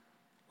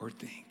or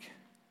think.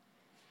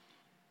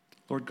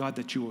 Lord God,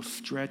 that You will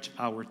stretch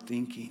our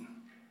thinking.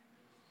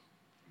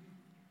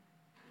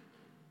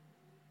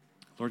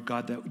 Lord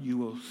God, that You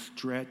will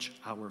stretch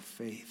our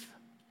faith.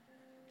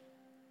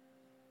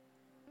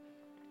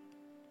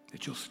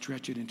 That You'll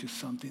stretch it into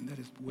something that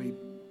is way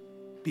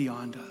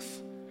beyond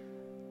us.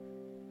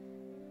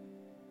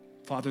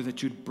 Father,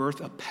 that You'd birth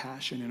a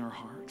passion in our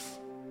hearts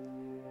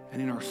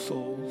and in our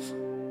souls.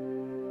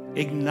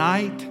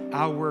 Ignite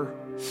our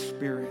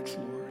spirits,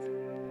 Lord.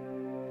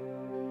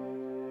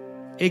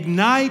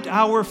 Ignite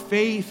our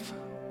faith,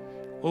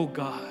 oh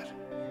God.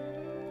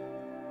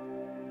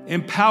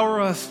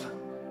 Empower us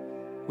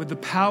with the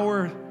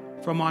power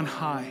from on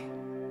high.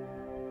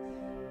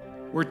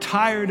 We're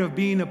tired of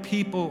being a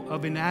people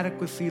of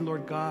inadequacy,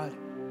 Lord God.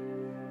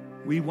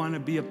 We want to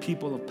be a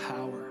people of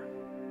power.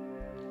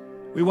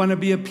 We want to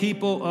be a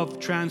people of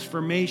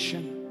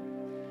transformation.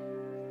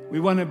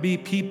 We want to be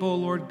people,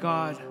 Lord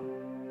God,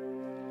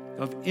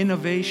 of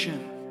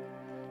innovation.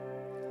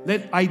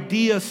 Let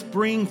ideas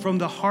spring from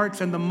the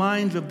hearts and the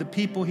minds of the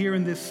people here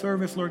in this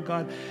service, Lord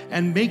God,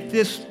 and make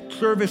this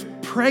service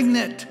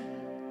pregnant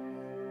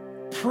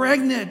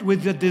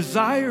with the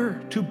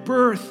desire to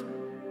birth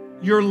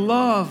Your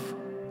love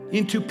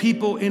into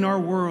people in our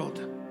world.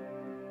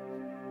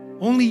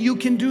 Only You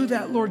can do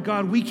that, Lord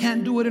God. We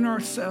can't do it in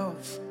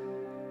ourselves.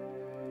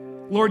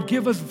 Lord,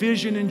 give us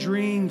vision and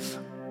dreams.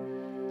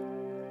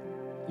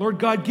 Lord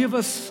God, give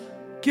us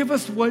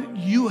what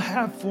You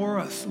have for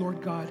us,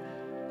 Lord God.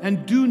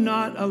 And do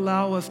not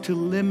allow us to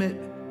limit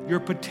Your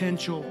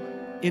potential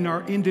in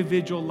our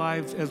individual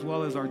lives as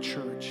well as our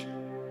church.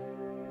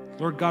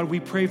 Lord God, we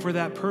pray for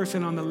that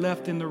person on the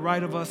left and the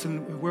right of us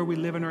and where we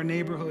live in our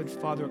neighborhoods,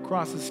 Father,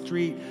 across the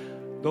street,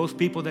 those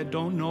people that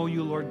don't know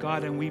You, Lord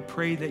God, and we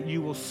pray that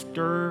You will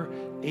stir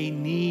a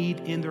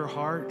need in their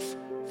hearts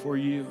for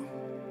You.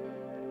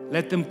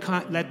 Let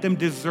them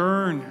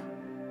discern,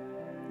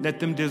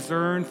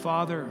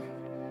 Father,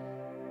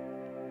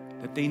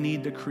 that they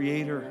need the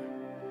Creator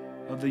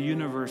of the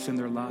universe in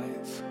their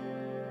lives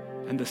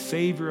and the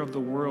Savior of the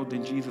world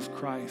in Jesus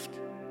Christ.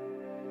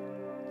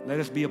 Let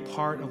us be a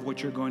part of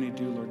what You're going to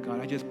do, Lord God.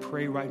 I just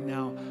pray right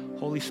now,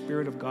 Holy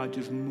Spirit of God,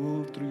 just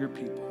move through Your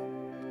people.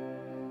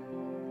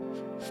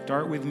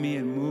 Start with me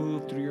and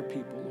move through Your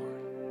people, Lord.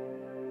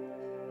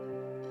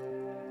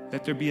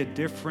 Let there be a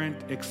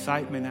different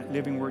excitement at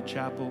Living Word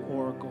Chapel,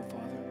 Oracle,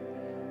 Father.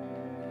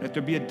 Let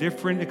there be a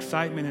different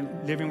excitement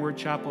in Living Word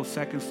Chapel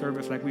second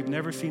service like we've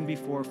never seen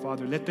before,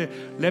 Father.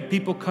 Let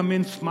people come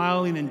in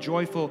smiling and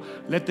joyful.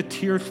 Let the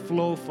tears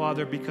flow,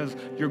 Father, because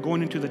You're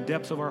going into the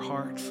depths of our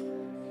hearts.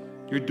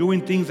 You're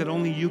doing things that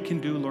only You can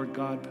do, Lord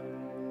God.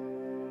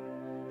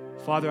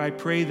 Father, I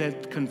pray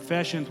that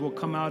confessions will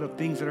come out of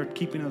things that are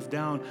keeping us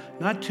down,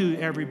 not to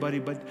everybody,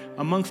 but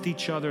amongst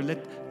each other.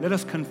 Let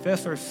us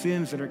confess our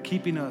sins that are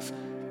keeping us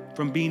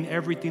from being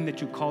everything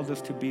that You called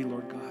us to be,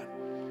 Lord God.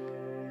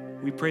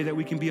 We pray that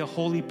we can be a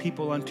holy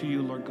people unto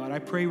You, Lord God. I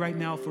pray right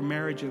now for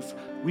marriages.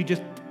 We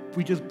just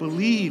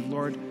believe,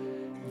 Lord,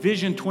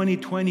 Vision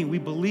 2020, we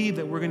believe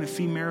that we're going to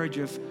see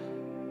marriages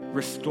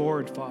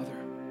restored, Father.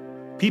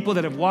 People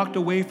that have walked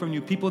away from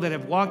You, people that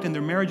have walked and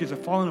their marriages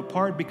have fallen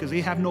apart because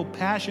they have no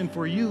passion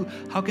for You.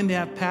 How can they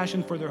have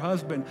passion for their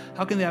husband?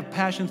 How can they have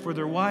passion for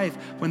their wife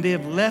when they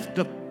have left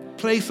the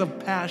place of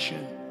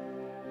passion?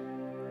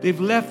 They've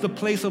left the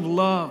place of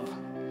love.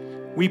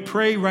 We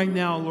pray right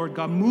now, Lord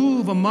God,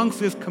 move amongst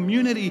this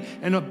community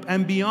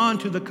and beyond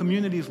to the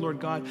communities,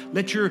 Lord God.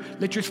 Let your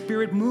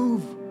Spirit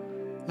move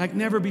like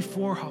never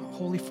before,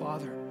 Holy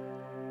Father.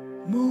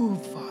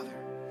 Move, Father.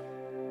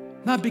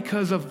 Not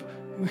because of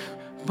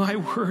my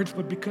words,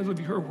 but because of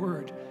Your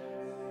word.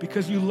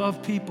 because you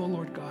love people,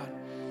 Lord God.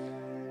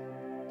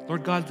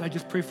 Lord God, I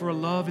just pray for a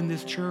love in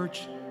this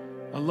church,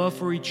 a love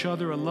for each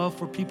other, a love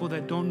for people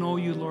that don't know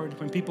you, Lord.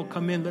 When people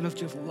come in, let us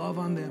just love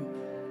on them.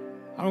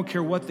 I don't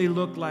care what they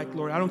look like,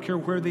 Lord. I don't care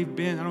where they've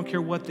been. I don't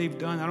care what they've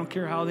done. I don't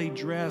care how they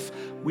dress.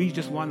 We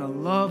just want to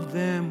love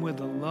them with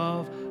the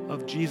love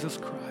of Jesus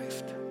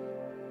Christ.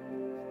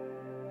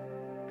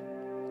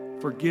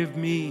 Forgive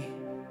me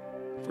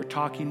for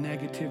talking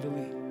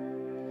negatively.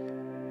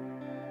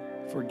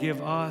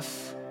 Forgive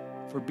us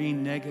for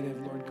being negative,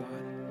 Lord God.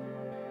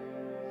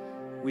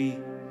 We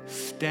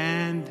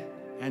stand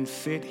and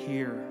sit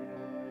here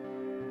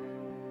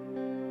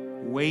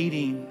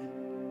waiting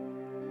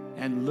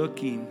and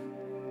looking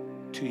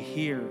to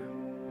hear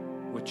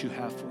what you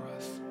have for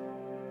us.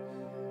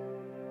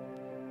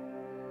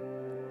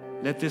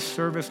 Let this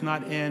service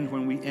not end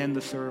when we end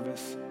the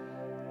service,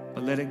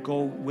 but let it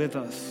go with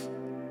us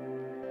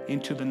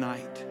into the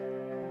night.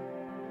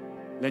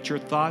 Let your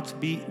thoughts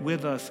be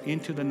with us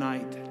into the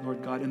night,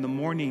 Lord God. In the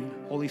morning,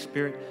 Holy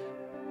Spirit,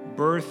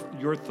 birth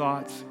your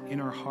thoughts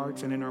in our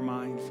hearts and in our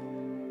minds.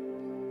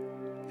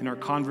 In our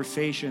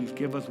conversations,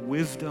 give us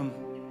wisdom,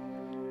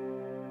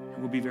 and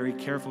we'll be very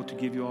careful to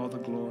give you all the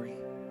glory.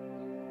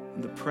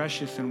 In the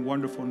precious and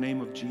wonderful name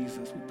of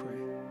Jesus, we pray.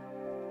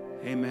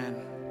 Amen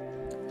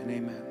and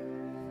amen.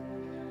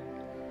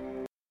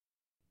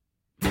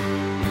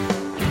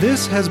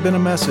 This has been a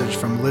message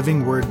from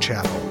Living Word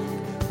Chapel.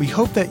 We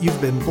hope that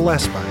you've been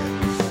blessed by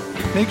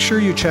it. Make sure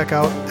you check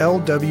out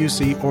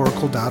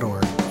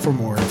lwcoracle.org for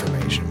more information.